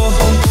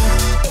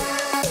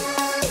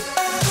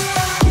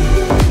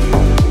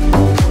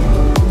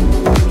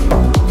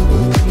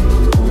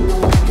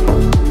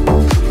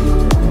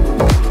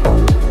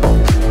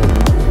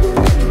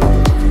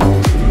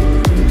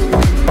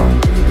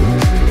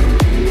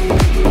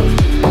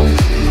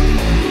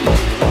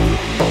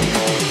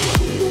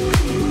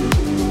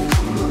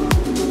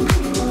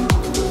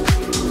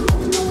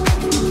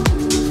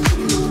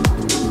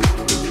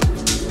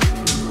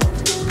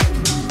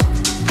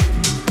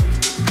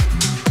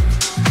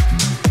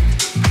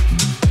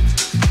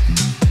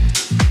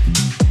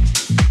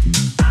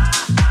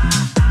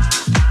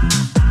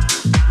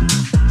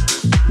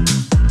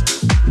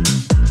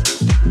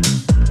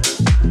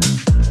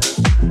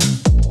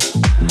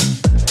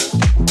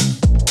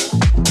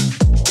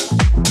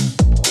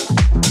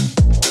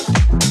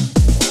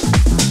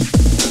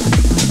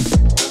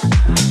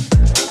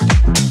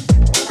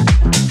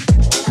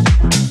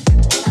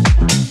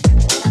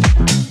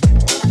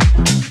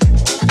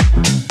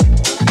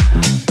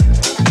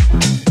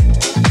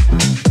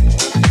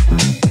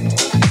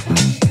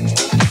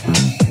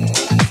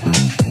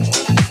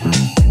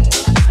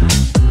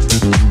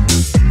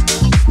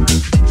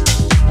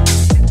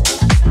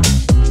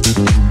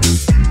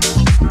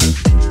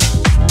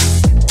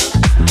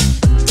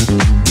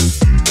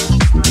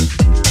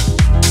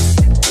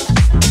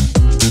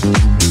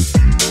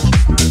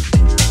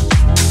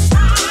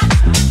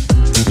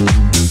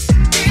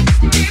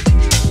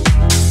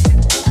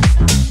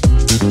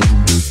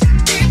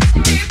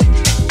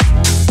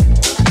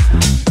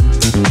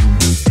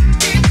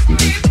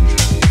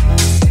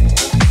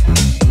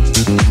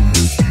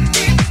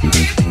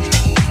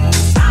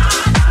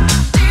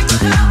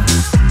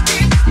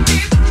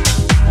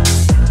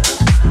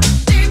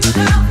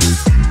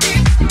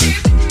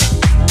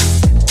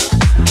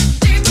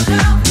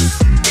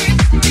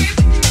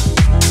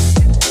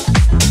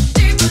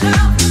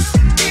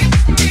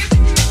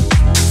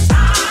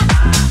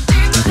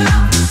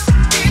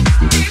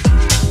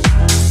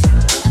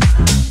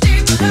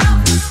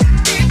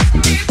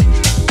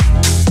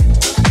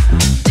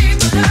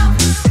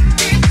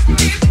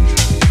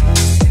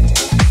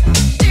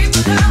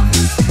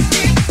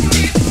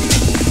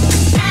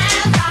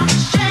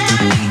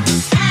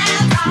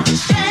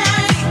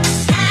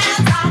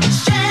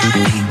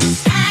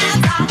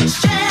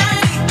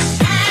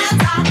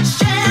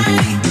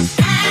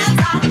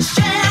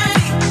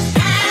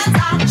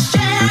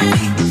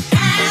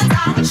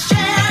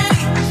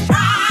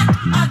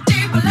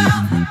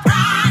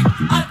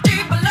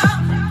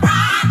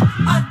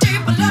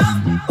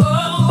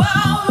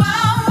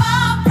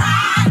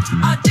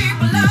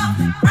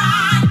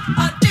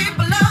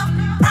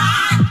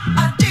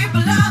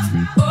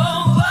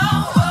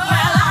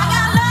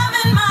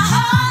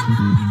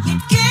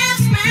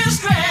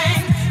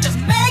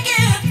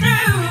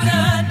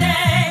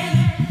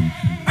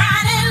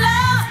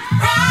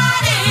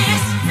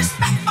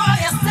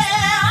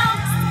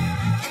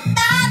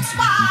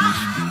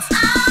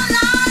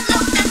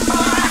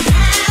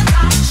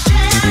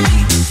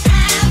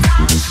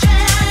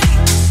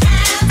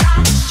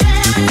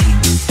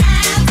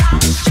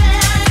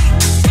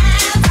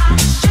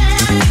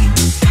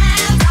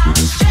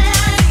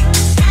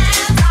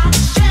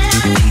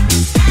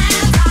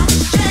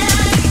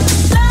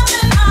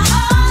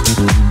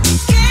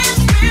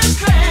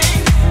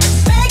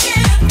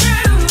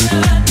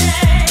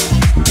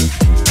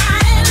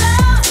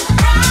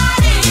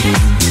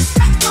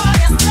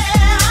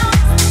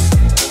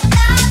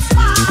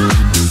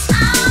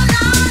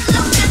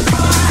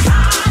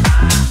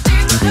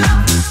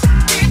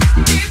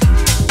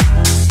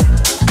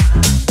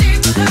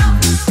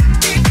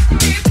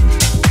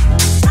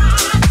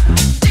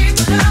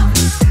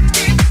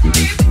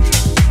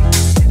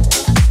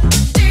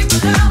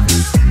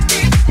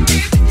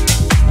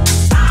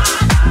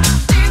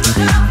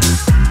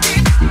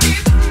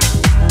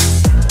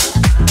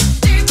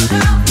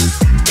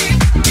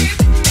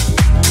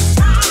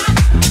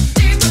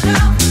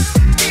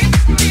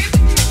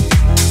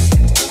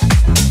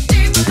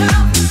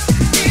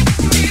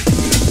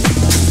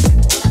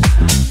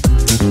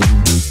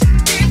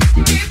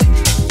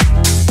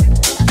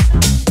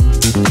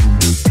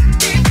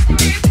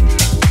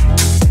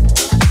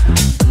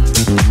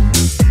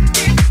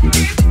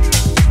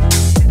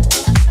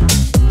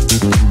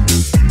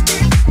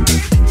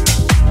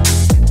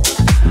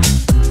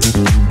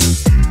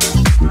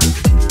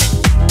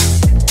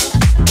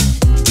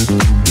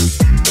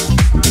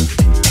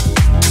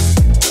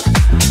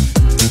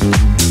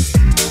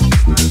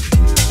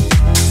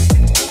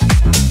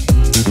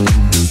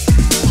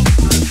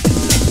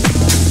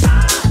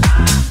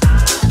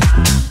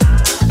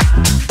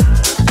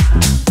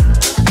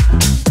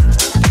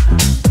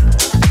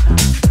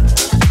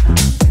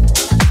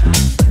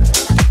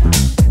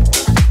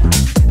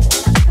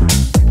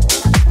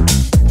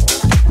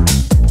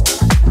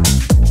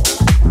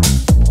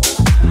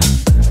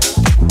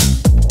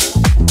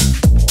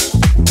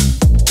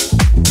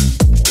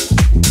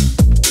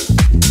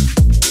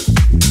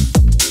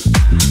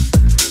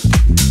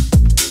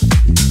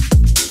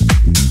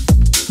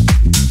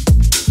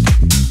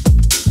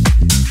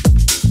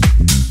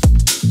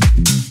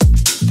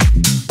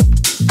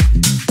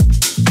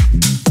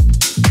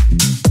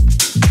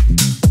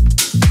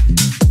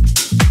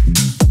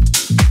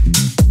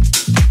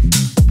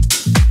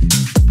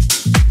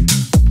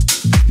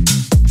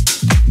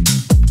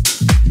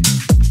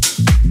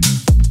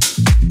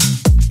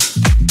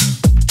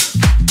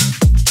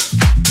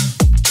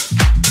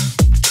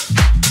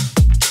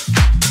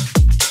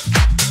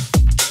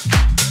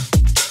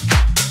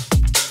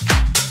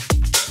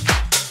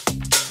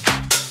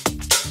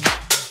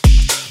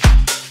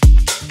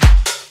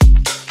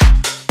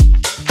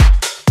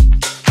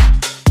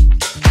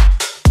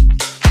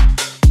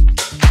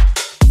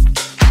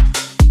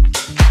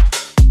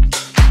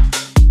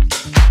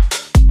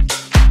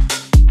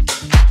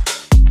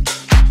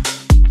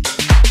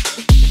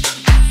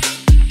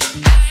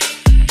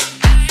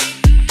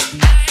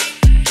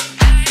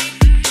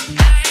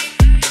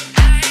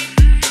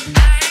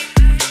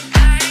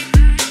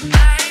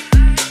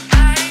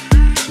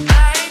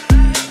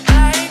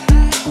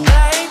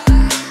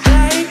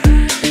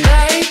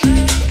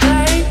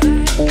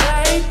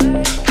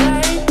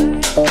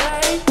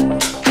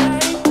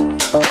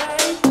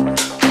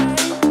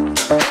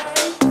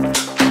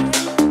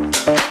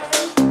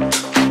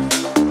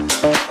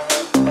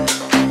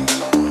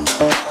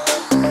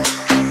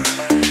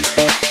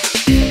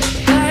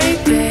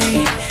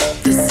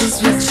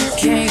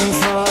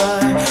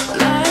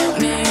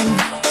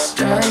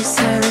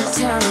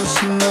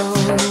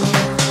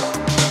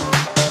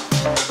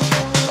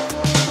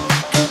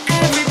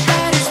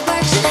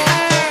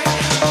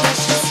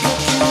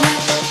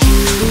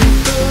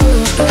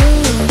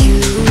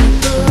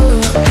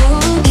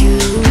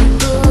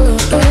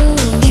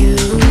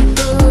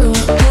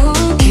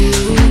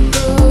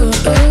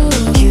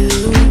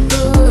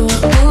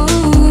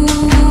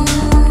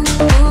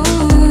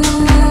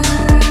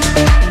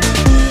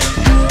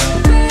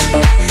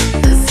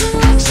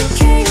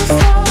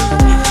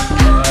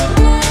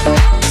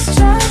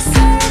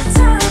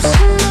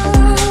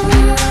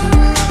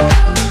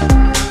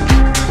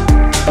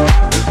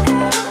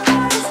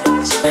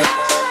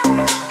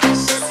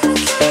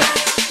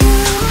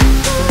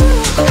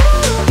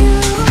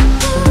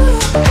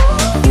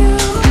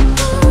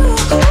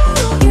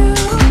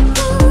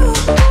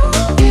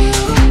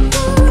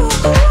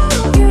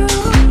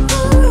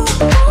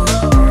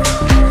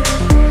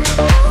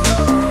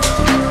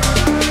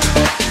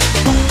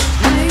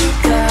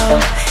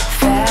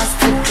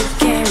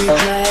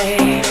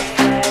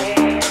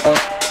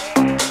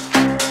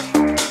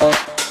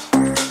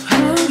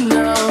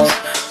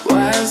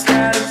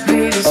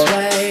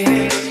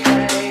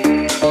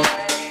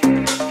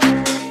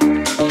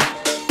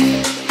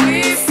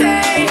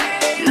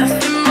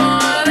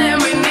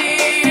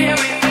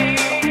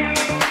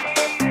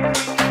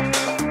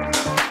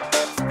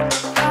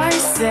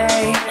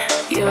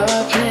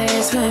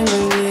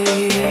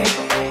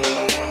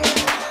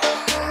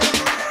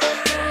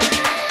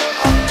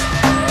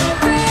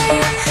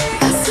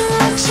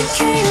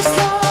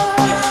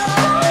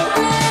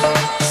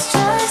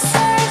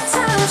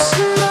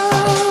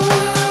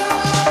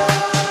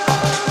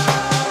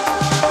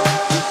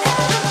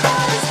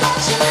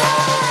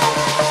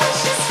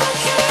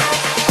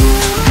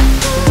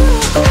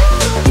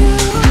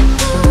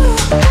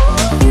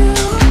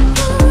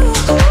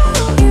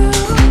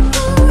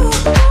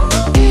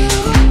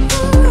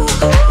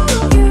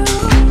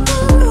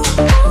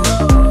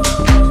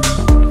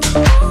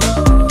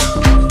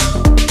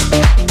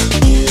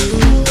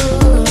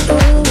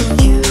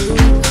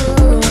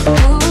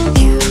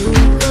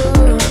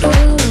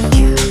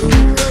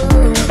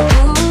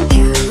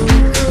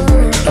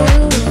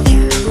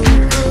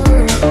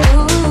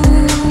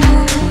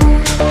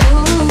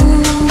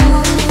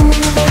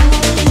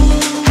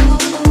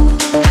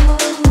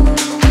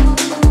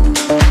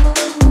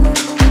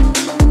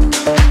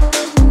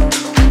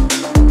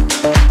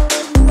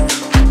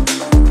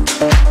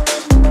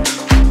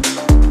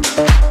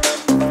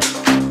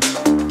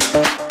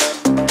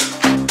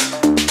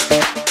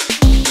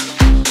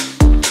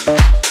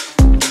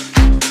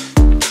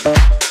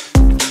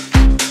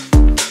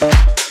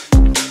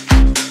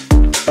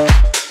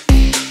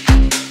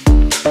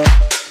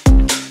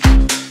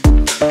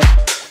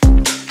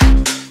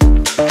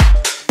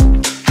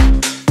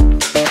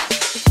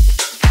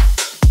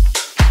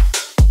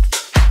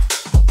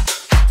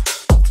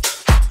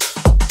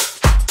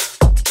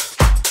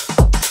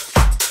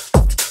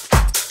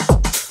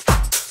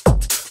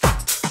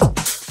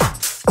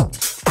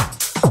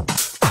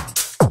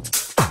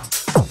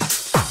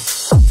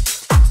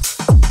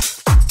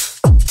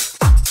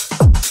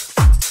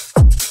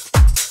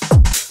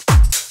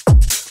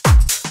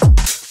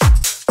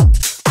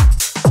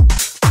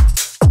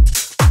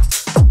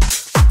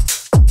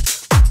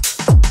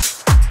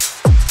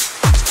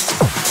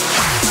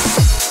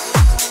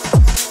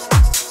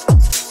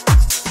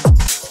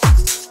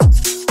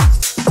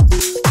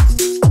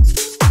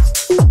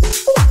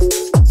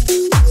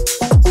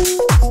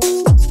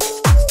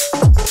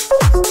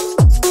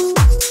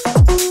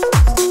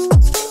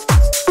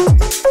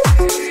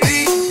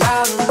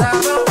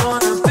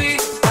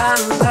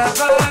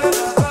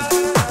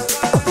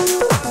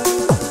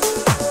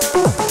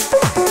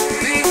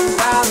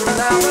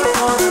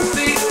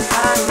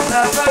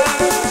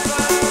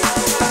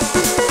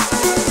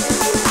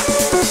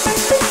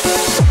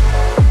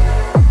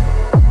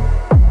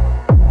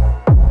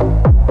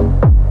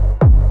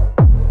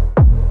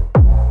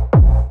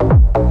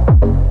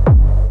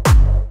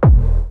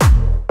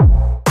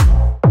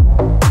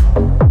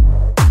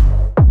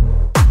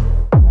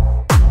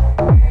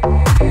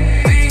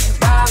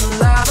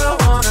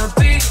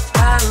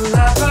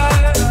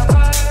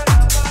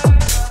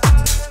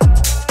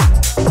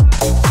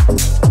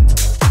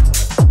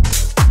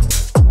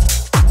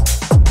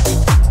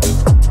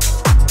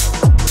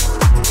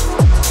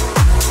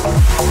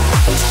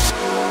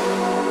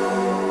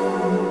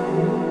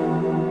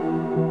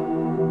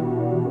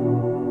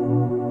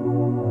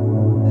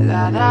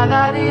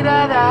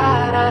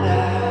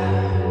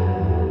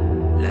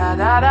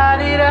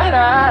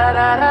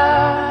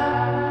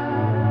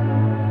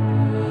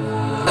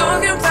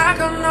 Looking back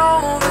on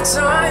all the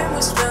time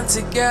we spent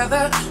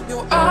together, you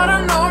ought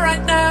to know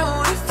right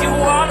now if you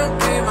wanna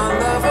be my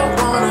lover,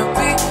 wanna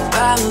be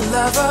my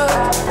lover,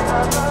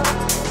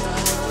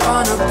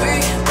 wanna be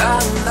my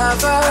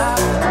lover.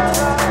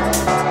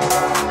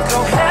 Go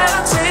ahead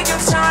and take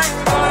your time,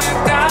 but you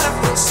gotta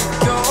feel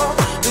secure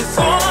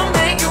before I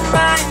make you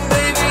mine,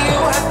 baby. You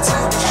have to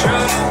be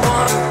sure you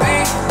wanna be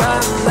my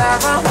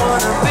lover,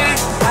 wanna be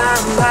my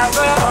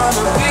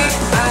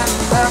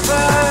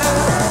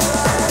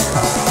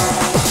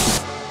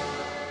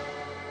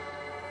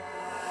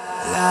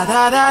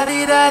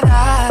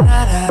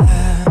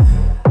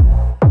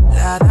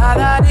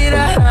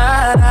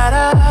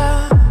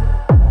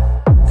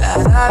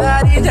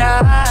di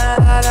da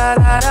da da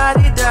da da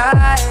di da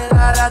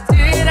da da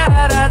di da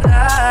da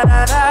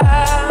da da.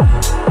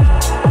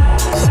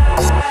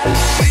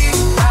 Be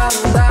my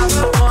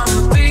lover, wanna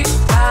be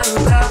my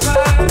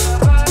lover.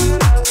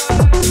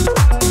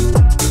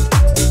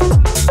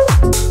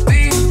 Be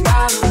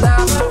my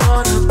lover,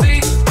 wanna be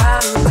my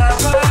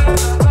lover.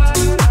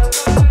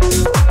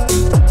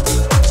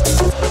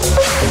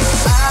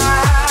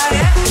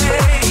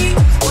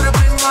 Wanna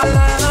be my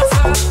lover.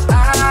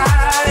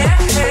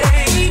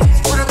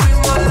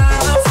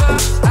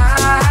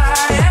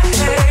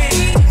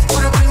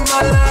 Wanna be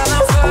my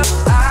lover.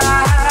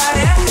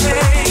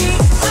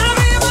 Wanna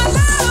be my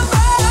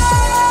lover.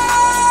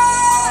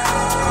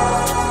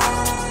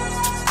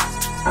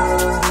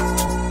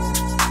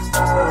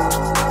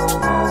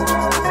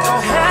 Go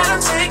ahead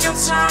and take your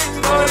time,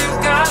 boy, you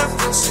gotta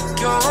feel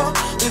secure.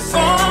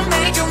 Before I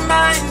make your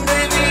mind,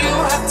 baby, you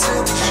have to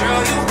be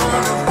sure you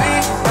wanna be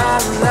my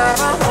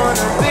lover,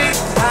 wanna be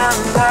my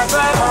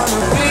lover, wanna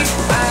be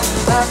my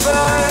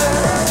lover.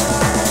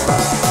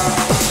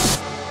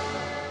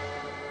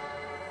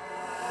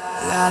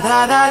 La da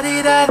da di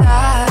da da.